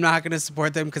am not going to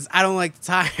support them because I don't like the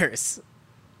tires.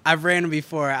 I've ran them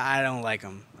before. I don't like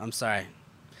them. I'm sorry.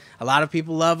 A lot of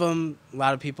people love them. A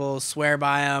lot of people swear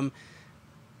by them.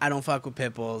 I don't fuck with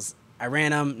pit bulls. I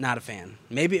ran them. Not a fan.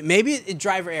 Maybe it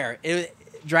driver error. It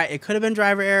could have been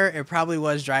driver error. It probably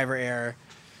was driver error.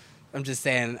 I'm just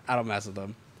saying, I don't mess with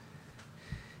them.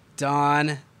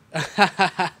 Dawn.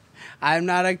 I'm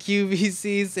not a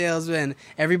QVC salesman.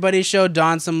 Everybody showed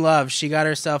Dawn some love. She got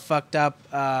herself fucked up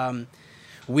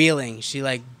wheeling. She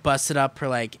busted up her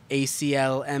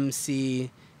ACL, MC,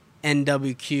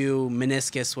 NWQ,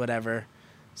 meniscus, whatever.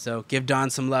 So give Don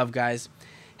some love, guys.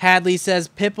 Hadley says,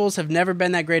 Pitbulls have never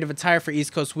been that great of a tire for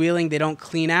East Coast wheeling. They don't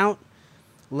clean out.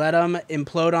 Let them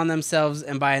implode on themselves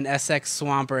and buy an SX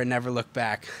Swamper and never look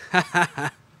back.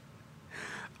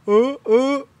 Ooh,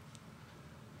 ooh.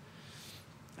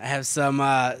 I have some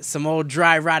old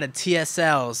dry rotted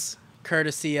TSLs,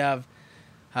 courtesy of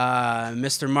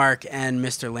Mr. Mark and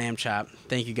Mr. Lamb Chop.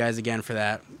 Thank you guys again for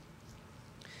that.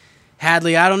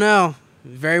 Hadley, I don't know.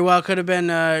 Very well could have been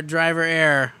driver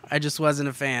error. I just wasn't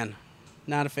a fan.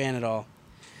 Not a fan at all.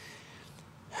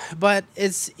 But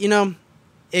it's, you know,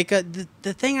 the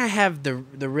thing I have the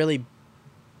really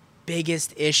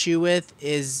biggest issue with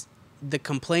is the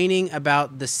complaining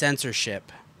about the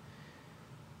censorship.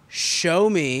 Show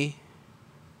me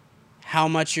how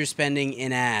much you're spending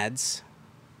in ads,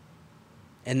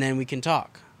 and then we can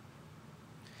talk.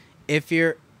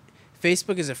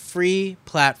 Facebook is a free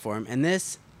platform, and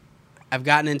I've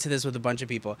gotten into this with a bunch of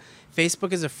people.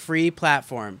 Facebook is a free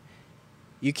platform.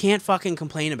 You can't fucking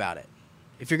complain about it.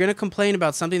 If you're going to complain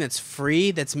about something that's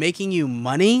free, that's making you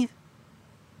money,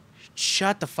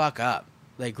 shut the fuck up.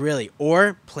 Like, really.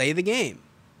 Or play the game.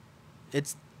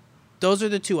 Those are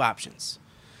the two options.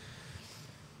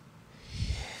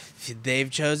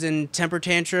 They've chosen temper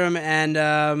tantrum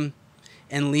and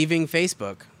leaving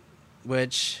Facebook,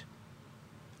 which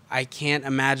I can't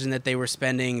imagine that they were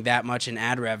spending that much in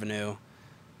ad revenue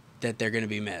that they're going to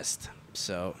be missed.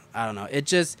 So, I don't know. It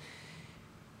just...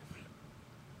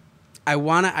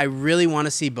 I really want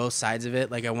to see both sides of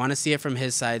it. Like, I want to see it from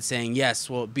his side saying, yes,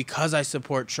 well, because I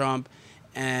support Trump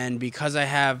and because I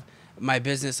have my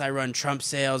business, I run Trump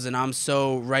sales, and I'm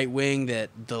so right-wing that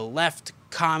the left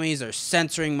commies are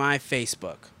censoring my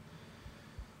Facebook.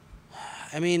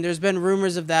 I mean, there's been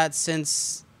rumors of that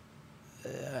since,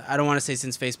 I don't want to say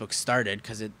since Facebook started,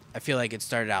 because I feel like it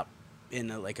started out in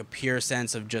a pure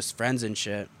sense of just friends and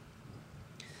shit.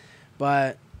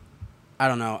 But I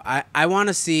don't know. I want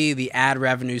to see the ad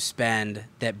revenue spend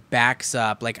that backs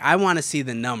up. Like, I want to see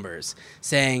the numbers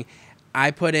saying,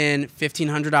 I put in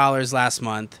 $1,500 last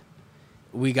month.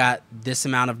 We got this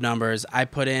amount of numbers. I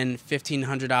put in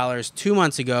 $1,500 2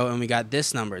 months ago, and we got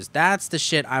this numbers. That's the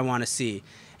shit I want to see.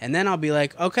 And then I'll be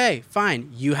like, okay,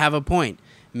 fine. You have a point.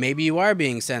 Maybe you are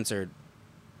being censored.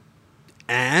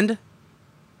 And,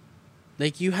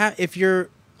 like, if you're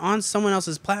on someone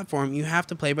else's platform, you have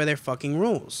to play by their fucking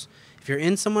rules. If you're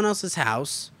in someone else's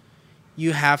house,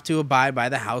 you have to abide by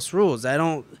the house rules.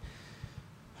 Yeah,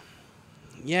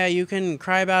 you can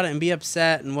cry about it and be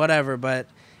upset and whatever, but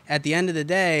at the end of the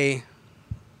day,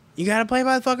 you got to play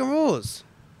by the fucking rules.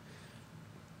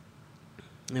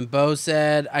 And Bo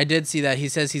said, I did see that. He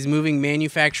says he's moving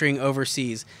manufacturing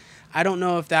overseas. I don't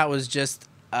know if that was just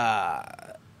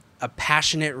a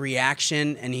passionate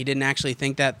reaction and he didn't actually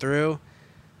think that through.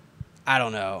 I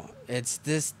don't know. It's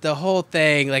the whole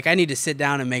thing. Like, I need to sit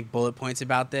down and make bullet points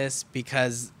about this,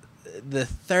 because the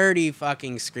 30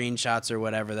 fucking screenshots or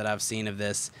whatever that I've seen of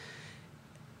this,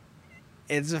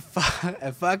 it's a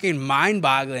fucking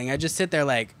mind-boggling. I just sit there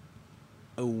like,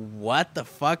 what the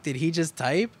fuck did he just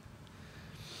type?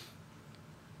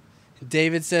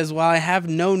 David says, while I have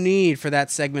no need for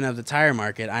that segment of the tire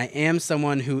market, I am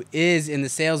someone who is in the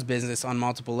sales business on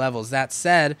multiple levels. That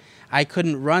said, I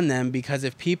couldn't run them because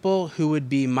if people who would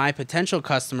be my potential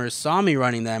customers saw me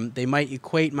running them, they might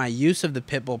equate my use of the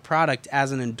Pitbull product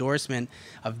as an endorsement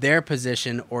of their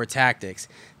position or tactics.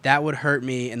 That would hurt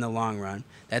me in the long run.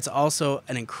 That's also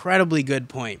an incredibly good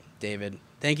point, David.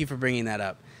 Thank you for bringing that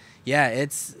up. Yeah,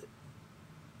 it's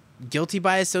guilty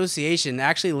by association.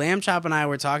 Actually, Lamb Chop and I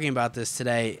were talking about this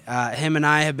today. Him and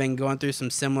I have been going through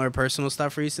some similar personal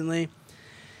stuff recently.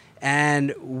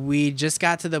 And we just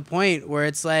got to the point where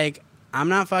it's like, I'm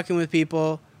not fucking with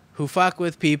people who fuck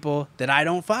with people that I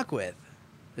don't fuck with.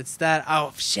 It's that,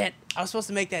 oh, shit, I was supposed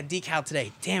to make that decal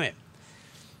today. Damn it.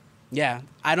 Yeah,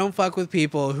 I don't fuck with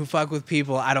people who fuck with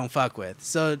people I don't fuck with.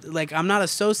 So, like, I'm not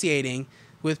associating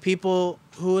with people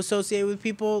who associate with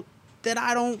people that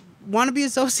I don't want to be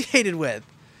associated with.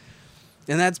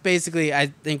 And that's basically, I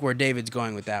think, where David's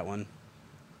going with that one.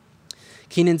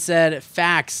 Keenan said,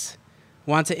 facts.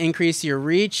 Want to increase your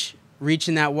reach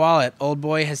in that wallet. Old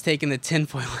boy has taken the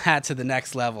tinfoil hat to the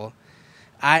next level.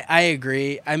 I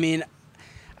agree. I mean,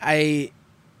 I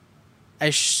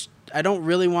don't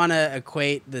really want to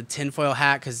equate the tinfoil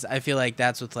hat, because I feel like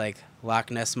that's with like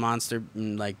Loch Ness Monster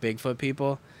and like Bigfoot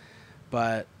people.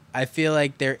 But I feel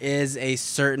like there is a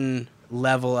certain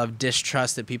level of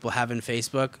distrust that people have in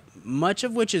Facebook, much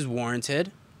of which is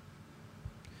warranted.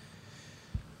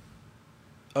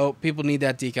 Oh, people need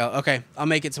that decal. Okay, I'll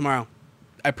make it tomorrow.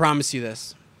 I promise you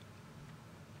this.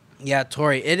 Yeah,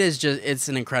 Tori, it's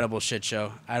an incredible shit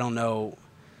show. I don't know.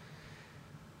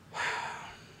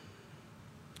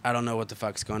 I don't know what the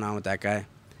fuck's going on with that guy.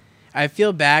 I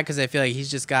feel bad because I feel like he's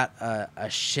just got a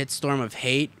shitstorm of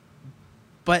hate.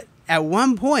 But at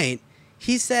one point,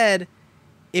 he said,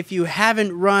 if you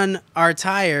haven't run our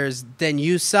tires, then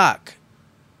you suck.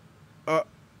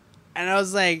 And I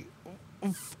was like,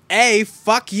 A,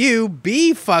 fuck you.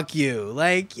 B, fuck you.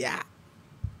 Like, yeah.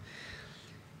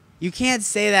 You can't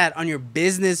say that on your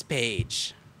business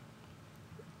page.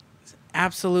 It's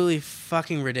absolutely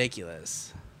fucking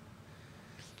ridiculous.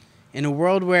 In a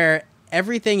world where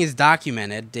everything is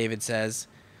documented, David says,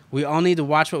 we all need to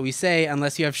watch what we say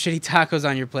unless you have shitty tacos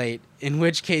on your plate, in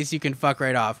which case you can fuck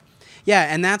right off.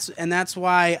 Yeah, and that's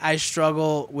why I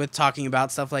struggle with talking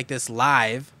about stuff like this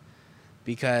live,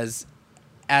 because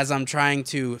as I'm trying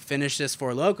to finish this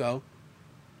Four Loko,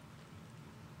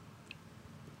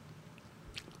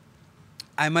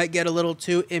 I might get a little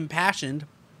too impassioned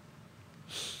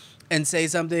and say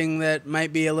something that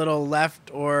might be a little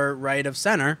left or right of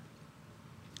center,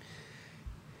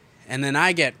 and then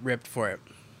I get ripped for it.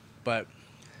 But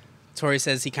Tori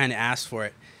says he kind of asked for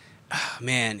it. Oh,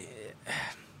 man,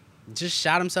 just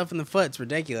shot himself in the foot. It's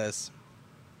ridiculous.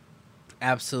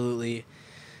 Absolutely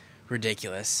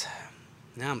ridiculous.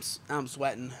 Now I'm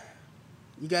sweating.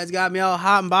 You guys got me all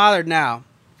hot and bothered now.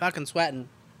 Fucking sweating.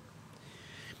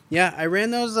 Yeah, I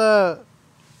ran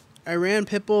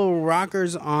Pitbull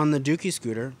rockers on the Dookie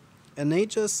scooter, and they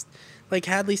just, like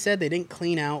Hadley said, they didn't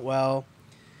clean out well.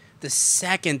 The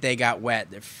second they got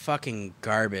wet, they're fucking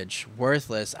garbage.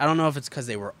 Worthless. I don't know if it's because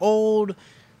they were old.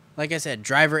 Like I said,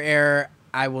 driver error.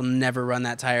 I will never run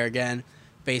that tire again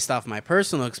based off my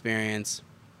personal experience,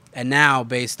 and now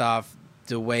based off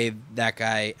the way that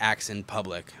guy acts in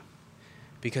public.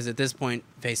 Because at this point,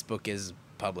 Facebook is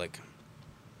public.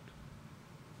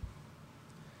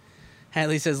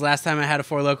 Hadley says, last time I had a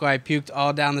Four Loko, I puked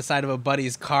all down the side of a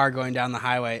buddy's car going down the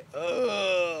highway.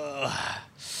 Ugh.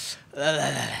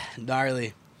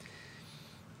 Gnarly.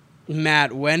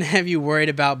 Matt, when have you worried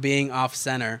about being off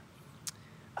center?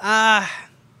 I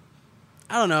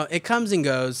don't know. It comes and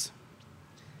goes.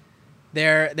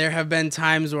 There have been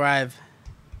times where I've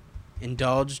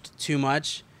indulged too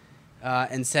much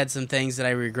and said some things that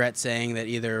I regret saying that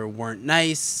either weren't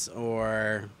nice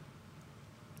or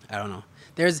I don't know.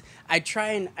 I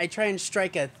try and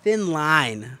strike a thin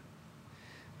line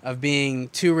of being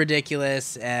too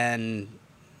ridiculous and,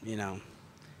 you know,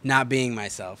 not being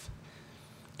myself.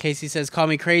 Casey says, call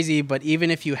me crazy, but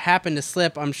even if you happen to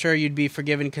slip, I'm sure you'd be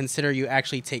forgiven. Consider you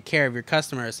actually take care of your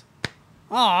customers.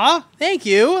 Aw, thank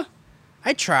you.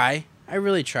 I try. I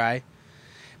really try.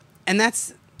 And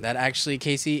that actually,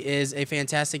 Casey, is a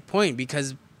fantastic point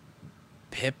because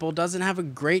Pitbull doesn't have a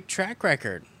great track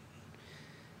record.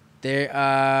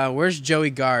 Where's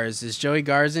Joey Garz? Is Joey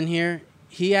Garz in here?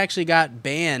 He actually got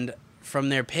banned from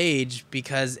their page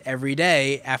because every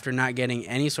day, after not getting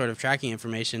any sort of tracking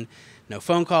information, no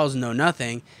phone calls, no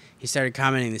nothing, he started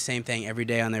commenting the same thing every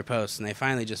day on their posts, and they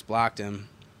finally just blocked him.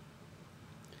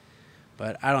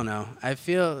 But I don't know. I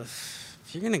feel if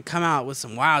you're going to come out with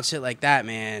some wild shit like that,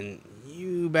 man,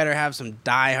 you better have some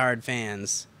diehard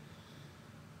fans.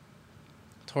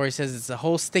 Tori says it's a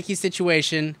whole sticky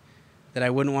situation that I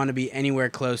wouldn't want to be anywhere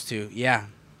close to. Yeah,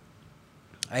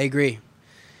 I agree.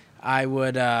 I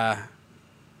would, if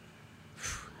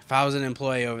I was an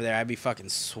employee over there, I'd be fucking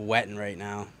sweating right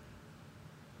now.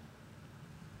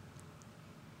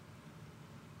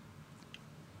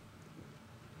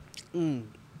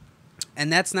 And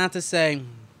that's not to say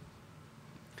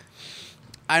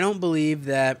I don't believe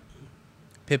that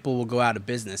Pitbull will go out of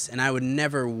business, and I would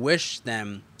never wish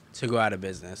them to go out of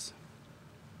business.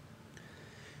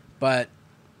 But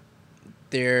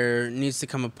there needs to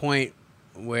come a point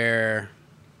where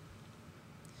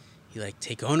you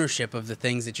take ownership of the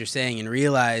things that you're saying and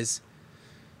realize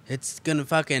it's gonna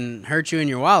fucking hurt you in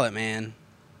your wallet, man.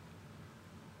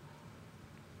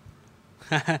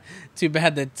 Too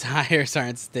bad the tires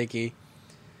aren't sticky.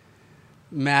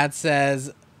 Matt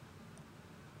says,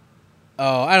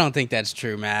 oh, I don't think that's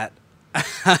true, Matt.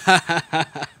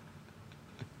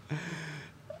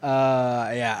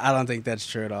 Yeah, I don't think that's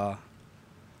true at all.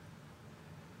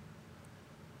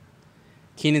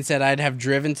 Keenan said I'd have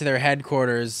driven to their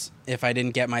headquarters if I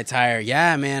didn't get my tire.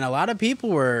 Yeah, man, a lot of people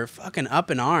were fucking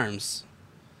up in arms.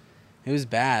 It was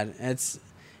bad. It's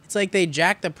like they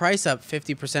jacked the price up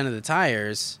 50% of the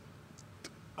tires.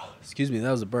 Excuse me,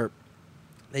 that was a burp.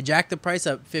 They jacked the price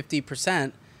up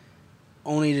 50%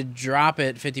 only to drop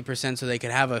it 50% so they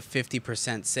could have a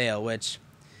 50% sale, which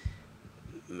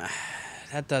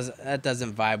that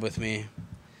doesn't vibe with me.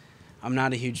 I'm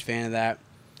not a huge fan of that.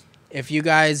 If you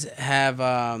guys have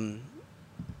been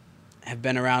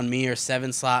around me or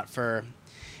 7 Slot for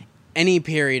any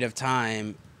period of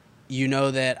time, you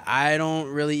know that I don't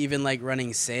really even like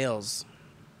running sales.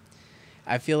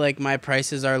 I feel like my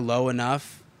prices are low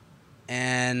enough,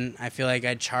 and I feel like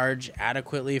I charge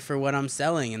adequately for what I'm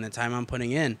selling and the time I'm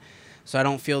putting in. So I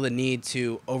don't feel the need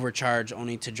to overcharge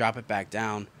only to drop it back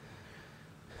down.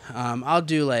 I'll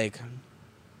do like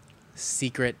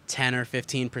secret 10 or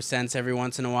 15% every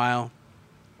once in a while,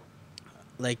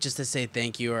 like just to say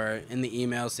thank you, or in the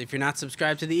emails. If you're not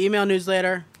subscribed to the email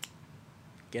newsletter,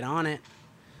 get on it.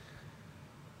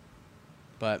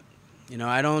 But, you know,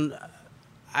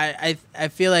 I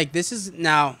feel like this is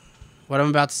now, what I'm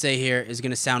about to say here is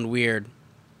going to sound weird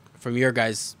from your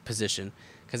guys' position,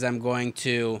 because I'm going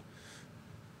to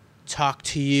talk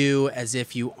to you as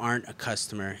if you aren't a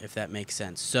customer, if that makes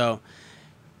sense. So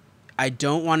I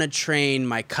don't want to train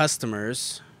my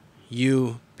customers,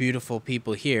 you beautiful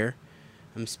people here.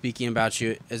 I'm speaking about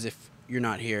you as if you're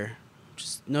not here.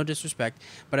 Just no disrespect.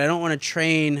 But I don't want to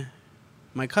train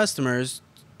my customers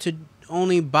to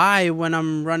only buy when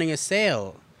I'm running a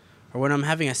sale or when I'm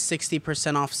having a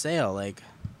 60% off sale. Like,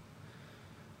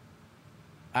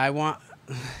 I want...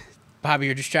 Bobby,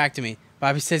 you're distracting me.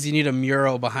 Bobby says you need a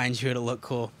mural behind you to look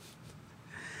cool.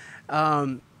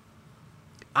 I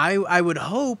would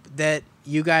hope that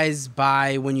you guys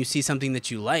buy when you see something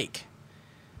that you like.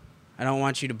 I don't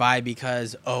want you to buy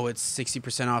because, oh, it's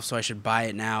 60% off, so I should buy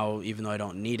it now even though I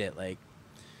don't need it. Like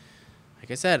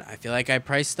I said, I feel like I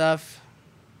price stuff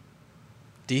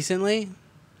decently.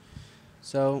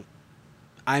 So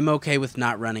I'm okay with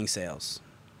not running sales.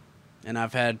 And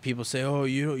I've had people say, oh,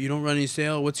 you don't run any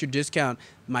sale? What's your discount?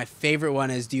 My favorite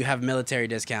one is, do you have military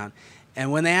discount?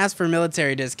 And when they ask for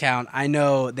military discount, I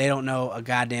know they don't know a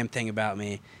goddamn thing about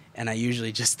me. And I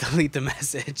usually just delete the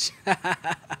message.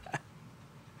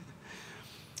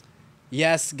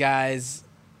 Yes, guys.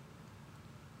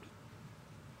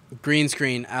 Green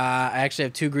screen. I actually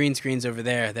have 2 green screens over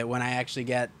there that when I actually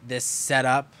get this set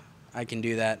up, I can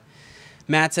do that.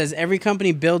 Matt says, every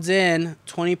company builds in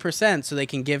 20% so they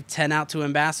can give 10 out to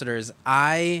ambassadors.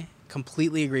 I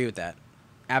completely agree with that.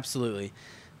 Absolutely.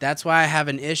 That's why I have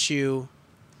an issue.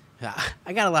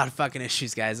 I got a lot of fucking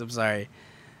issues, guys. I'm sorry.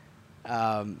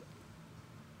 I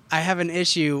have an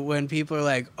issue when people are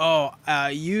like, oh,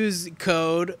 use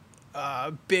code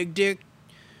Big Dick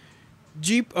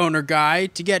Jeep Owner Guy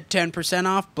to get 10%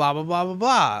 off, blah, blah, blah, blah,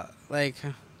 blah. Like,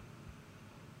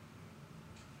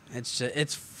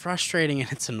 it's frustrating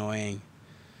and it's annoying.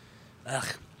 Ugh.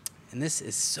 And this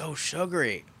is so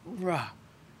sugary. Ugh.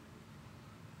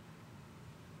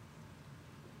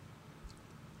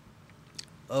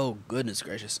 Oh, goodness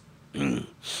gracious. Ooh.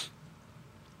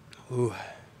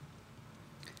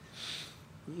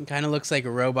 It kind of looks like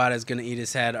a robot is going to eat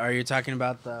his head. Are you talking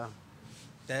about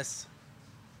this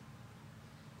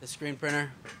screen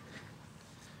printer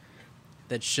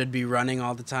that should be running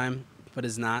all the time but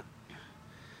is not?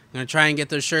 I'm going to try and get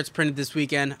those shirts printed this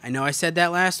weekend. I know I said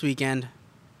that last weekend.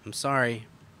 I'm sorry.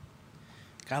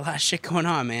 Got a lot of shit going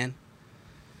on, man.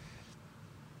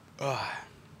 Ugh.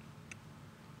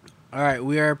 All right,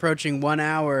 we are approaching 1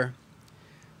 hour,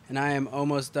 and I am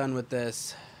almost done with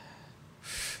this.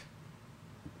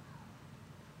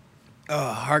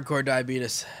 Oh, hardcore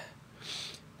diabetes.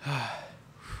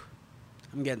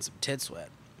 I'm getting some tit sweat.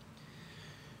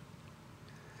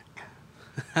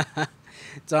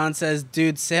 Don says,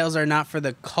 dude, sales are not for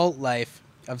the cult life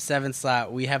of 7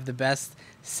 Slot. We have the best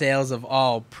sales of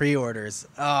all. Pre-orders.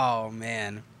 Oh,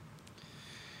 man.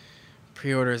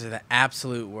 Pre-orders are the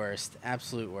absolute worst.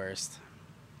 Absolute worst.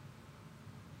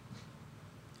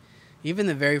 Even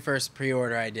the very first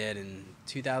pre-order I did in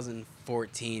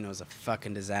 2014 was a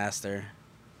fucking disaster.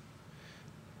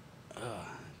 Ugh,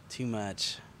 too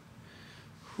much.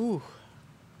 Whew.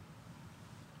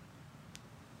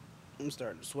 I'm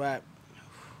starting to sweat.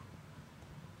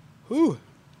 Whew.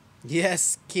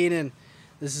 Yes, Keenan.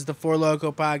 This is the Four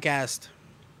Loco podcast.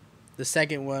 The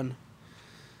second one.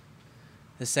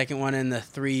 The second one in the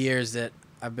 3 years that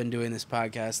I've been doing this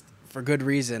podcast. For good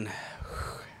reason.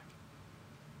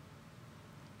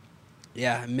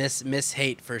 Yeah, miss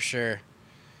hate for sure.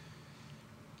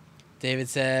 David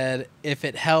said, if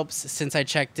it helps, since I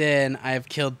checked in, I have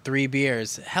killed 3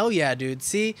 beers. Hell yeah, dude.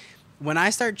 See, when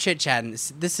I start chit-chatting,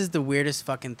 this is the weirdest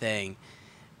fucking thing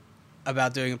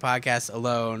about doing a podcast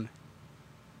alone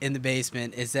in the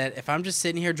basement, is that if I'm just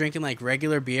sitting here drinking like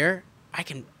regular beer, I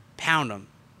can pound them.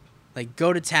 Like,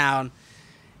 go to town,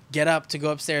 get up to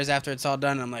go upstairs after it's all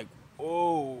done, and I'm like,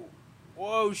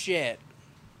 whoa, shit.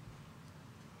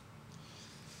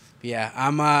 Yeah,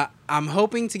 I'm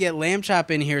hoping to get Lamb Chop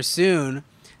in here soon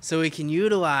so we can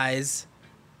utilize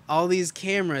all these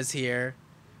cameras here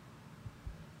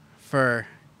for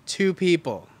 2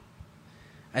 people.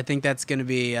 I think that's gonna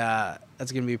be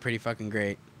pretty fucking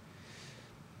great.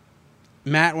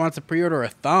 Matt wants to pre-order a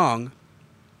thong.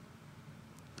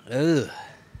 Ugh.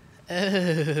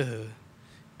 Oh.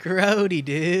 Grody,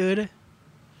 dude.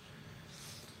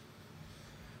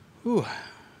 Whew.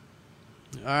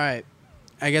 All right.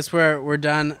 I guess we're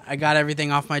done. I got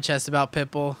everything off my chest about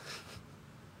Pitbull.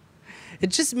 It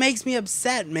just makes me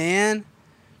upset, man.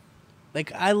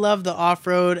 Like, I love the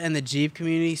off-road and the Jeep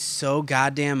community so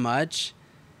goddamn much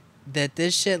that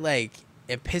this shit, like,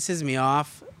 it pisses me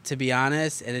off, to be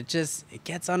honest, and it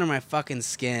gets under my fucking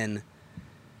skin.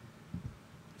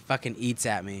 Fucking eats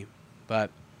at me.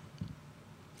 But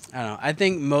I don't know. I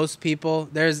think most people,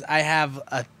 I have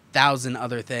 1,000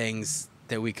 other things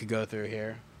that we could go through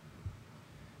here.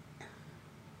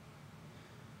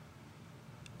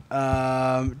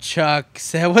 Chuck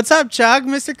said, "What's up, Chuck?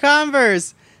 Mr.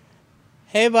 Converse.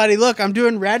 Hey, buddy. Look, I'm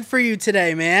doing red for you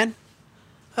today, man.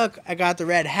 Look, I got the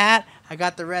red hat. I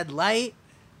got the red light.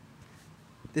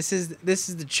 This is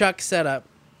the Chuck setup.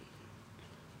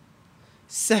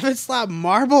 7-slot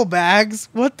marble bags.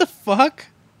 What the fuck?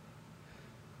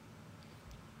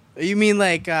 You mean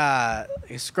like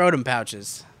scrotum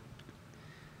pouches?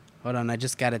 Hold on, I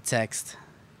just got a text.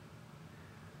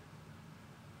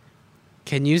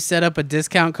 Can you set up a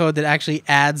discount code that actually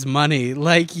adds money?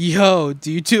 Like, yo,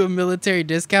 do you do a military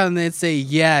discount and then say,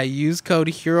 yeah, use code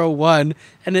HERO1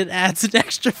 and it adds an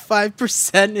extra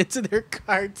 5% into their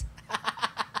cart?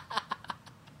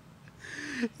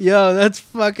 Yo, that's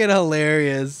fucking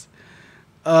hilarious.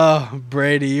 Oh,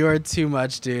 Brady, you are too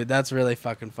much, dude. That's really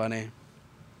fucking funny.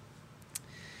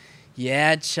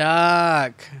 Yeah,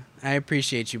 Chuck. I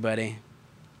appreciate you, buddy.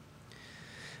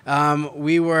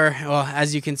 Well,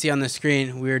 as you can see on the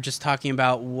screen, we were just talking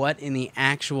about what in the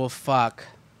actual fuck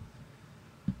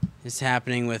is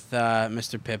happening with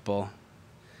Mr. Pitbull.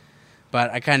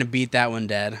 But I kind of beat that one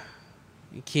dead.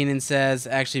 Keenan says,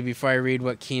 actually, before I read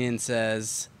what Keenan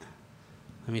says,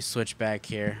 let me switch back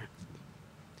here.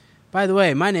 By the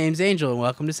way, my name's Angel, and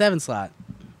welcome to 7-Slot.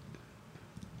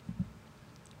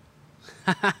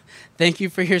 Thank you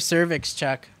for your cervix,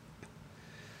 Chuck.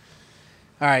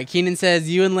 All right, Keenan says,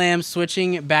 you and Lamb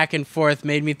switching back and forth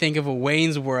made me think of a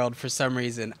Wayne's World for some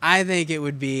reason. I think it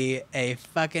would be a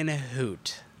fucking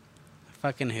hoot. A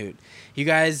fucking hoot. You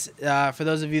guys, for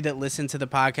those of you that listen to the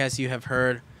podcast, you have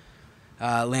heard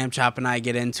Lamb Chop and I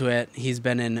get into it. He's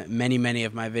been in many, many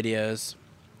of my videos.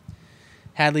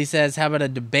 Hadley says, how about a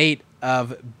debate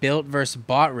of built versus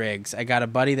bought rigs? I got a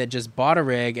buddy that just bought a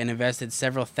rig and invested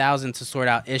several thousand to sort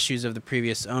out issues of the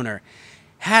previous owner.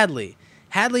 Hadley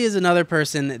is another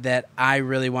person that I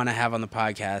really want to have on the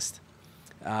podcast.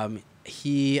 I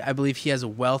believe he has a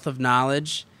wealth of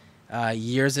knowledge,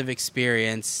 years of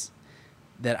experience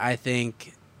that I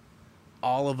think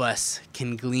all of us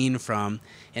can glean from.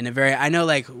 I know,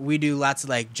 like, we do lots of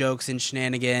like jokes and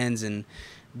shenanigans and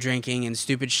drinking and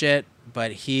stupid shit,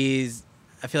 but I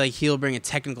feel like he'll bring a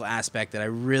technical aspect that I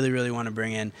really, really want to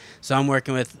bring in. So I'm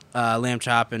working with Lamb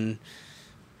Chop, and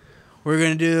we're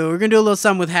gonna do a little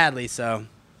something with Hadley, so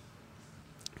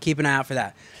keep an eye out for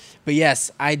that. But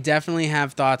yes, I definitely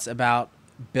have thoughts about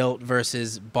built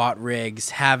versus bought rigs,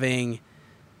 having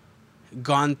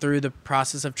gone through the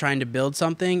process of trying to build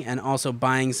something and also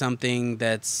buying something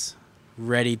that's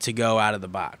ready to go out of the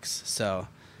box. So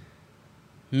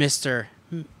Mr.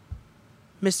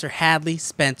 Hadley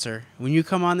Spencer, when you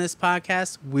come on this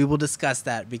podcast, we will discuss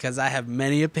that, because I have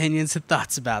many opinions and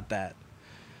thoughts about that.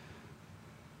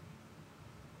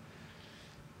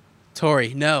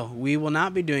 Tori, no, we will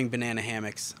not be doing banana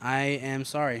hammocks. I am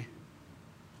sorry.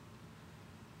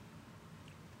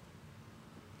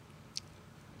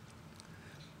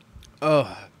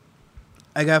 Oh,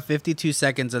 I got 52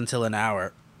 seconds until an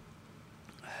hour.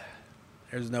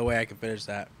 There's no way I can finish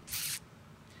that.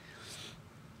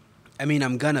 I mean,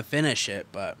 I'm gonna finish it,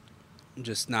 but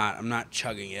I'm not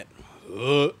chugging it.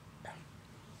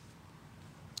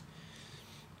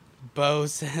 Bo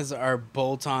says, are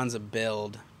bolt-ons a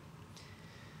build?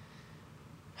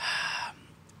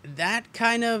 That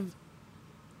kind of,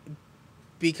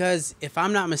 because if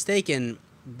I'm not mistaken,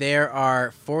 there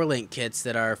are 4-link kits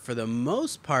that are, for the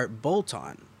most part,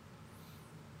 bolt-on.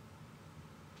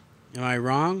 Am I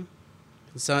wrong?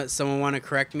 Someone want to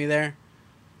correct me there?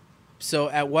 So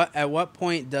at what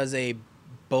point does a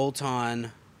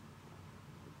bolt-on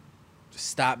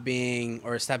stop being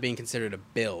considered a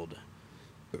build?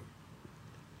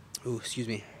 Ooh, excuse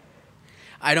me.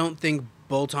 I don't think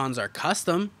bolt-ons are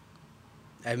custom.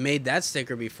 I've made that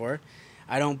sticker before.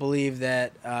 I don't believe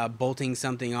that bolting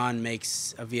something on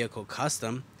makes a vehicle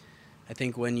custom. I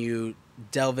think when you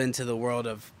delve into the world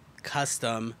of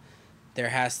custom. There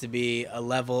has to be a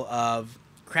level of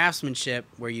craftsmanship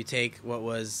where you take what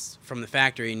was from the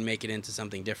factory and make it into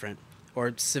something different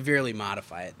or severely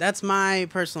modify it. That's my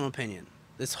personal opinion.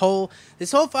 This whole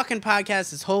fucking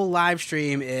podcast, this whole live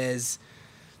stream is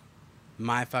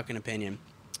my fucking opinion.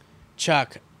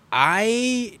 Chuck,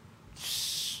 I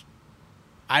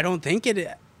don't think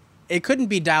it couldn't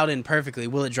be dialed in perfectly.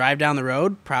 Will it drive down the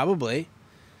road? Probably.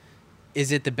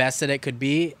 Is it the best that it could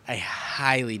be? I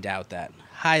highly doubt that.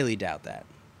 Highly doubt that.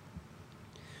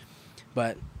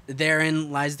 But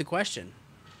therein lies the question.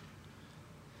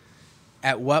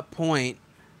 At what point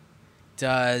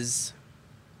does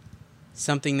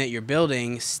something that you're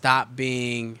building stop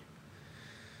being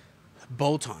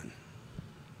bolt-on?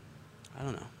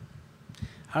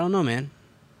 I don't know, man.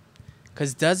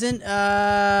 Because doesn't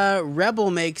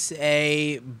Rebel makes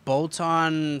a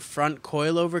bolt-on front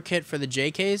coilover kit for the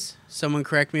JKs? Someone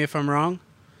correct me if I'm wrong.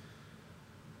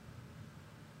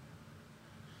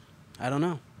 I don't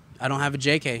know. I don't have a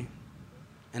JK,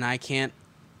 and I can't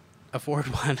afford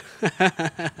one.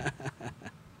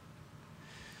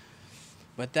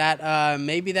 But that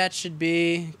maybe that should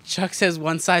be. Chuck says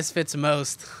one size fits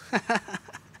most.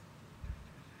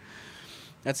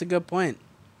 That's a good point.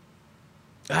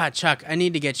 Chuck, I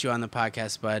need to get you on the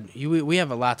podcast, bud. We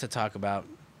have a lot to talk about.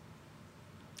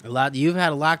 You've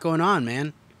had a lot going on,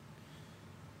 man.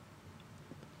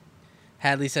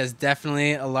 Hadley says,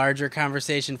 definitely a larger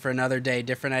conversation for another day.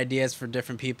 Different ideas for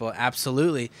different people.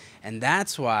 Absolutely. And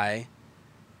that's why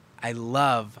I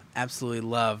absolutely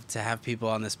love to have people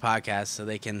on this podcast so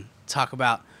they can talk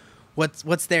about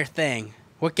what's their thing.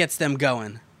 What gets them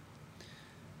going.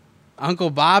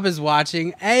 Uncle Bob is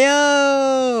watching.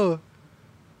 Ayo!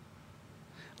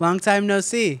 Long time no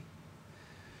see.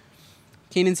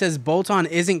 Keenan says, bolt-on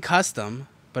isn't custom.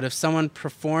 But if someone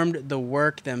performed the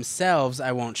work themselves,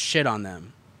 I won't shit on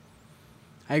them.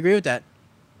 I agree with that.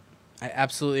 I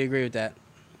absolutely agree with that.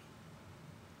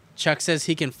 Chuck says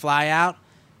he can fly out.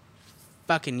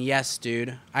 Fucking yes,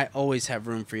 dude. I always have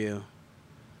room for you.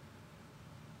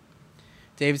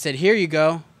 David said, here you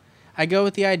go. I go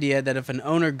with the idea that if an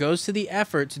owner goes to the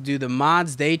effort to do the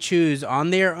mods they choose on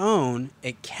their own,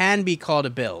 it can be called a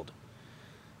build.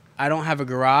 I don't have a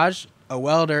garage, a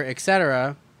welder,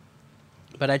 etc.,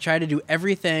 but I try to do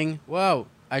everything.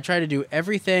 I try to do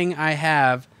everything I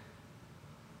have.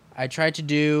 I try to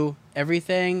do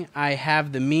everything I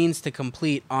have the means to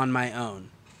complete on my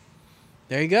own.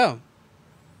 There you go.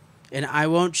 And I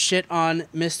won't shit on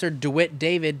Mr. DeWitt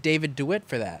David DeWitt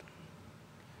for that.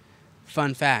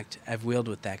 Fun fact, I've wheeled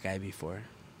with that guy before.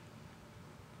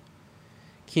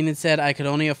 Keenan said I could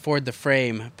only afford the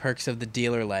frame. Perks of the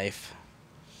dealer life.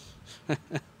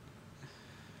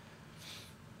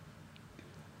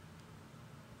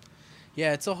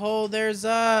 Yeah, it's a whole. There's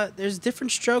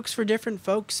different strokes for different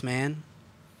folks, man.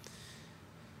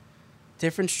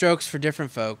 Different strokes for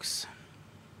different folks.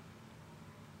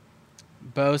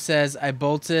 Bo says I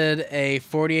bolted a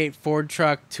 48 Ford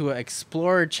truck to an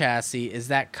Explorer chassis. Is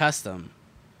that custom?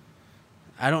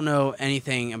 I don't know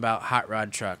anything about hot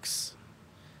rod trucks,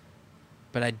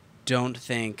 but I don't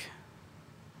think.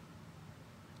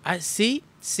 I see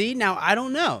now. I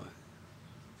don't know.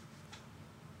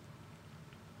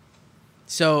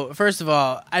 So, first of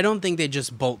all, I don't think they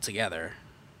just bolt together.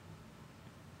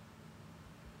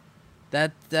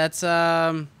 That's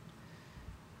I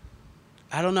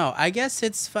don't know. I guess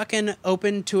it's fucking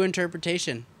open to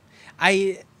interpretation.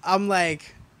 I'm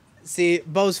like, see,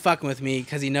 Bo's fucking with me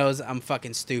because he knows I'm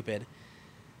fucking stupid.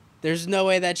 There's no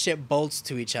way that shit bolts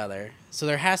to each other. So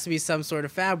there has to be some sort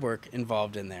of fab work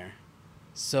involved in there.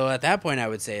 So at that point, I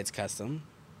would say it's custom.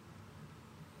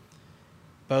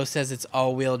 Bo says it's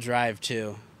all-wheel drive,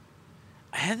 too.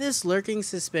 I have this lurking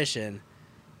suspicion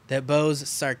that Bo's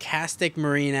sarcastic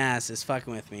marine ass is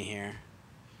fucking with me here.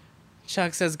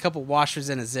 Chuck says a couple washers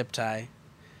and a zip tie.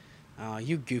 Oh,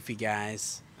 you goofy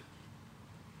guys.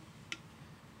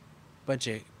 Bunch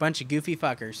of goofy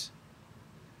fuckers.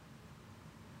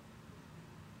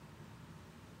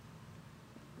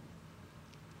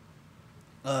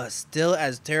 Still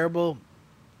as terrible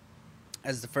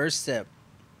as the first sip.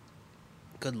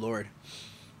 Good lord.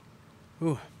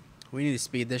 Ooh, we need to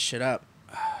speed this shit up.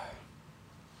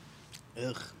 Ugh.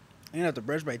 I'm gonna have to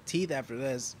brush my teeth after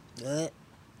this. Ugh.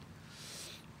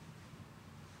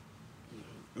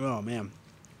 Oh, man.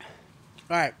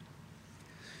 Alright.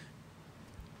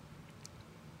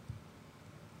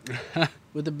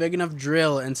 With a big enough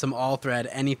drill and some all thread,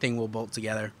 anything will bolt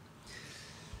together.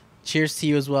 Cheers to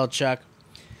you as well, Chuck.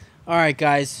 Alright,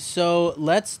 guys. So,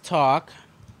 let's talk.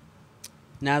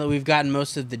 Now that we've gotten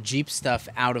most of the Jeep stuff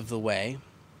out of the way,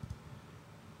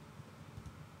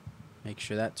 Make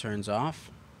sure that turns off.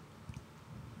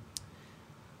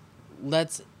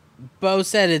 Bo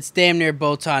said it's damn near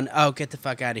Bolton. Oh, get the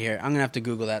fuck out of here. I'm going to have to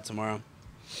Google that tomorrow.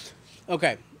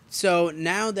 Okay, so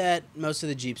now that most of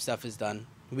the Jeep stuff is done,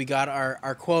 we got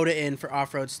our quota in for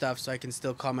off-road stuff, so I can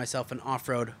still call myself an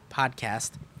off-road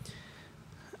podcast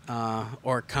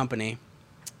or company.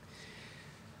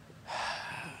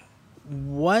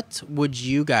 What would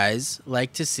you guys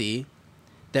like to see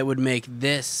that would make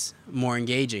this more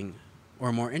engaging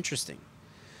or more interesting?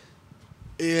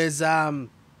 Is the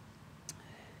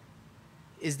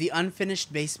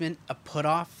unfinished basement a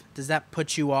put-off? Does that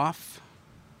put you off?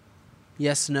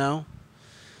 Yes, no?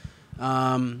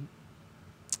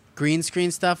 Green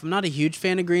screen stuff. I'm not a huge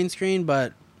fan of green screen,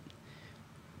 but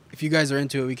if you guys are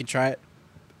into it, we could try it.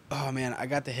 Oh, man, I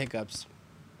got the hiccups.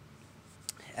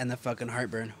 And the fucking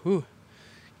heartburn. Whew.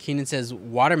 Keenan says,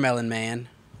 watermelon man.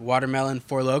 Watermelon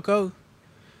for Loco?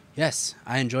 Yes,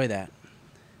 I enjoy that.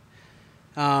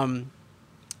 Do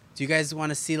you guys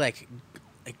want to see like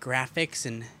graphics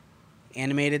and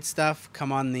animated stuff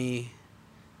come on the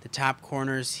top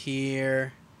corners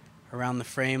here, around the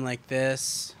frame like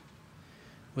this,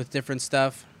 with different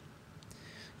stuff?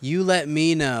 You let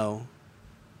me know.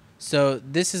 So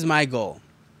this is my goal.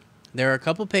 There are a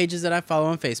couple pages that I follow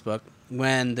on Facebook.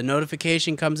 When the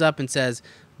notification comes up and says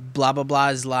blah blah blah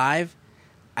is live,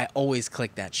 I always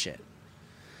click that shit.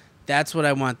 That's what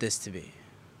I want this to be.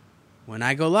 When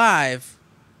I go live,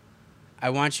 I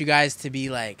want you guys to be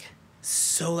like,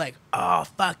 so like, oh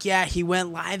fuck yeah, he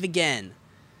went live again.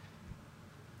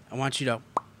 I want you to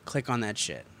click on that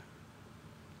shit.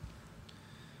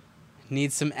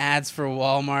 Need some ads for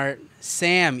Walmart.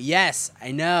 Sam, yes,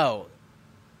 I know.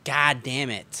 God damn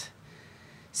it.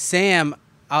 Sam,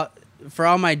 for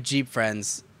all my Jeep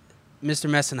friends, Mr.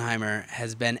 Messenheimer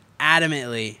has been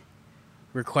adamantly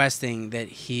requesting that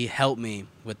he help me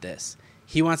with this.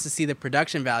 He wants to see the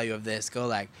production value of this go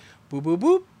like boop, boop,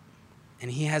 boop.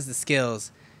 And he has the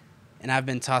skills, and I've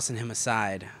been tossing him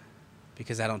aside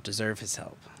because I don't deserve his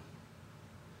help.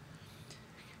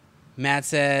 Matt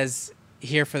says,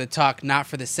 here for the talk, not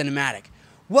for the cinematic.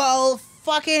 Well,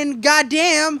 fucking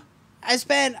goddamn.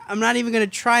 I'm not even going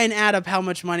to try and add up how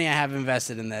much money I have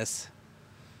invested in this.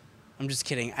 I'm just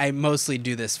kidding. I mostly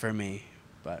do this for me,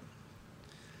 but.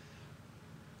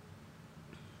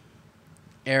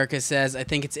 Erica says, I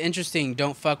think it's interesting.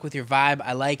 Don't fuck with your vibe.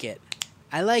 I like it.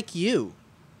 I like you.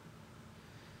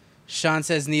 Sean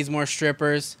says, needs more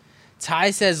strippers.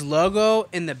 Ty says, logo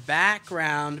in the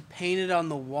background painted on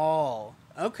the wall.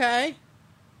 Okay.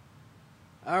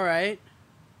 All right.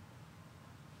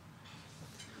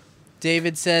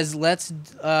 David says, let's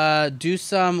do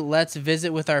some let's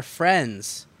visit with our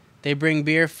friends. They bring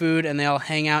beer, food, and they all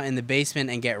hang out in the basement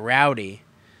and get rowdy.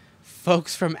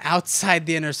 Folks from outside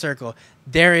the inner circle.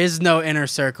 There is no inner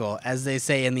circle, as they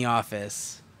say in the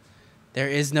office. There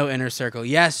is no inner circle.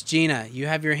 Yes, Gina, you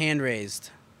have your hand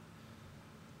raised.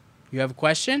 You have a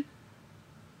question?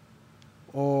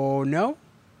 Oh, no?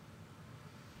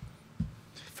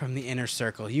 From the inner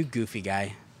circle. You goofy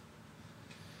guy.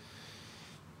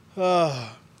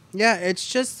 Oh, yeah,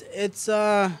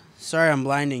 sorry I'm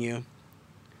blinding you.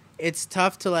 It's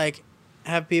tough to, like,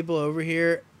 have people over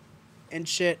here and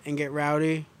shit and get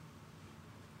rowdy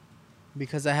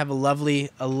because I have a lovely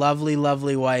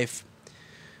wife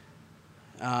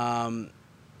and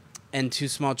 2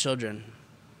 small children.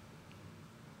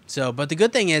 So, but the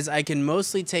good thing is I can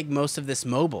mostly take most of this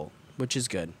mobile, which is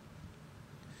good.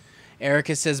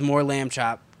 Erica says more lamb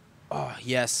chop. Oh,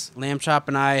 yes. Lamb chop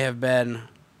and I have been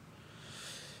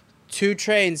 2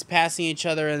 trains passing each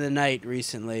other in the night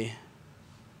recently.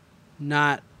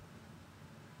 Not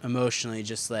emotionally,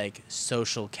 just like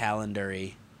social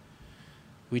calendar-y.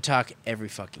 We talk every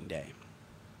fucking day.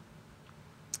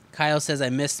 Kyle says, I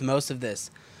missed most of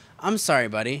this. I'm sorry,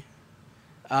 buddy.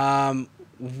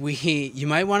 You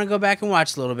might want to go back and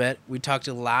watch a little bit. We talked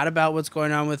a lot about what's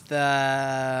going on with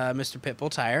Mr. Pitbull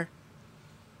Tire.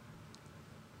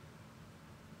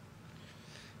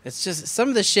 It's just, some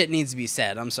of the shit needs to be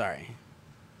said. I'm sorry.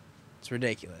 It's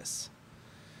ridiculous.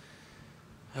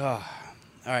 Oh,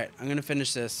 all right. I'm going to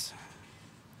finish this.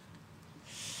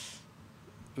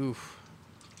 Oof.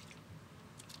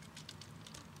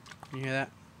 Can you hear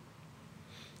that?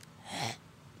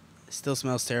 It still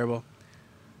smells terrible.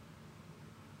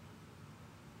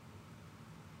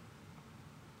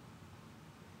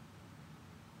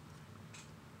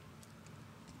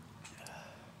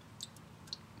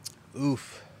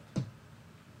 Oof.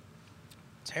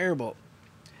 Terrible.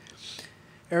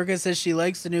 Erica says she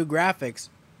likes the new graphics.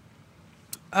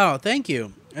 Oh, thank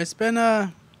you. I spent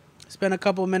a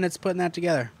couple of minutes putting that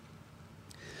together.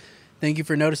 Thank you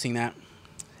for noticing that.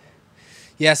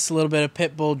 Yes, a little bit of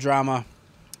Pitbull drama,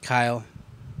 Kyle.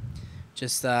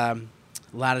 Just a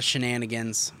lot of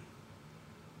shenanigans.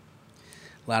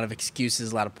 A lot of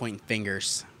excuses, a lot of pointing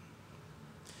fingers.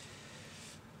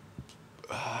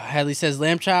 Hadley says,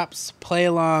 Lamb Chops, play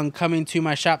along, coming to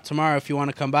my shop tomorrow if you want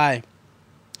to come by.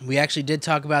 We actually did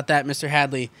talk about that, Mr.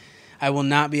 Hadley. I will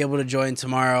not be able to join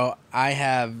tomorrow. I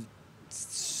have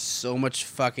so much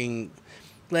fucking...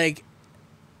 Like,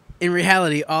 in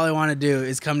reality, all I want to do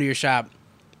is come to your shop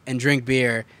and drink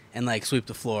beer and, like, sweep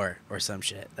the floor or some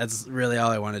shit. That's really all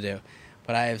I want to do.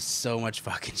 But I have so much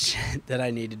fucking shit that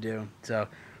I need to do. So,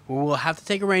 we'll have to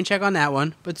take a rain check on that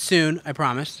one. But soon, I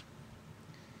promise.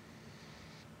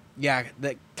 Yeah,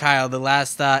 Kyle, the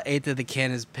last eighth of the can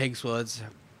is pig swill.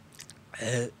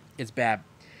 It's bad.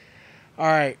 All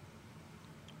right.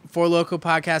 Four Loco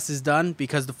podcast is done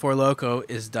because the Four Loco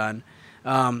is done.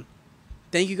 Thank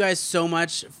you guys so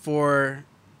much for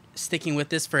sticking with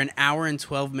this for an hour and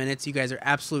 12 minutes. You guys are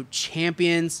absolute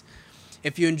champions.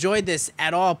 If you enjoyed this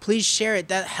at all, please share it.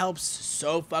 That helps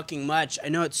so fucking much. I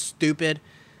know it's stupid,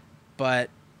 but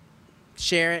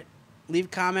share it. Leave a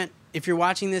comment. If you're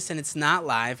watching this and it's not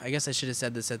live, I guess I should have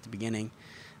said this at the beginning.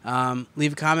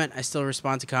 Leave a comment. I still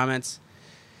respond to comments.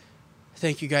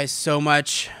 Thank you guys so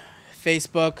much.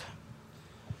 Facebook,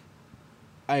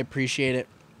 I appreciate it.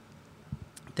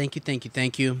 Thank you, thank you,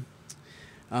 thank you.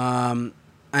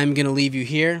 I'm going to leave you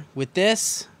here with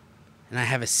this, and I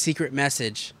have a secret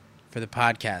message for the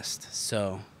podcast.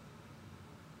 So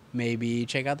maybe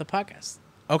check out the podcast.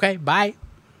 Okay, bye.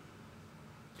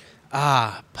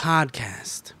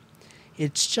 Podcast.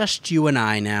 It's just you and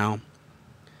I now.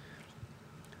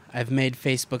 I've made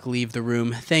Facebook leave the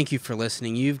room. Thank you for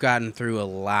listening. You've gotten through a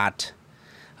lot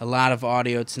of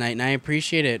audio tonight, and I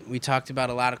appreciate it. We talked about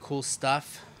a lot of cool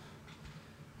stuff.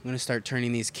 I'm going to start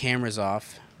turning these cameras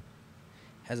off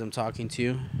as I'm talking to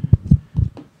you.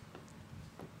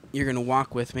 You're going to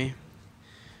walk with me.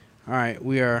 All right,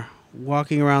 we are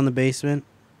walking around the basement.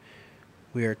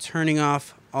 We are turning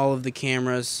off all of the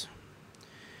cameras.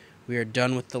 We are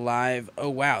done with the live. Oh,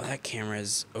 wow, that camera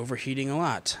is overheating a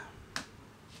lot.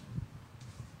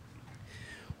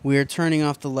 We are turning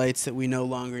off the lights that we no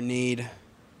longer need.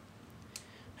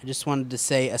 I just wanted to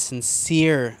say a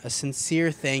sincere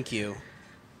thank you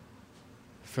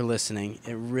for listening.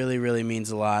 It really, really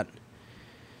means a lot.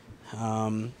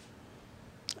 I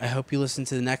hope you listen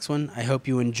to the next one. I hope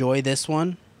you enjoy this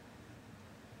one.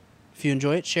 If you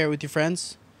enjoy it, share it with your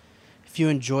friends. If you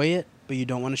enjoy it, but you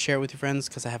don't want to share it with your friends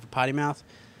because I have a potty mouth,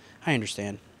 I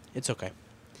understand. It's okay.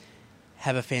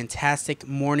 Have a fantastic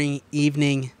morning,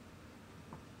 evening,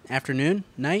 afternoon,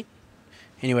 night.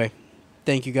 Anyway,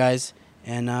 thank you guys,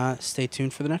 and stay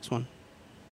tuned for the next one.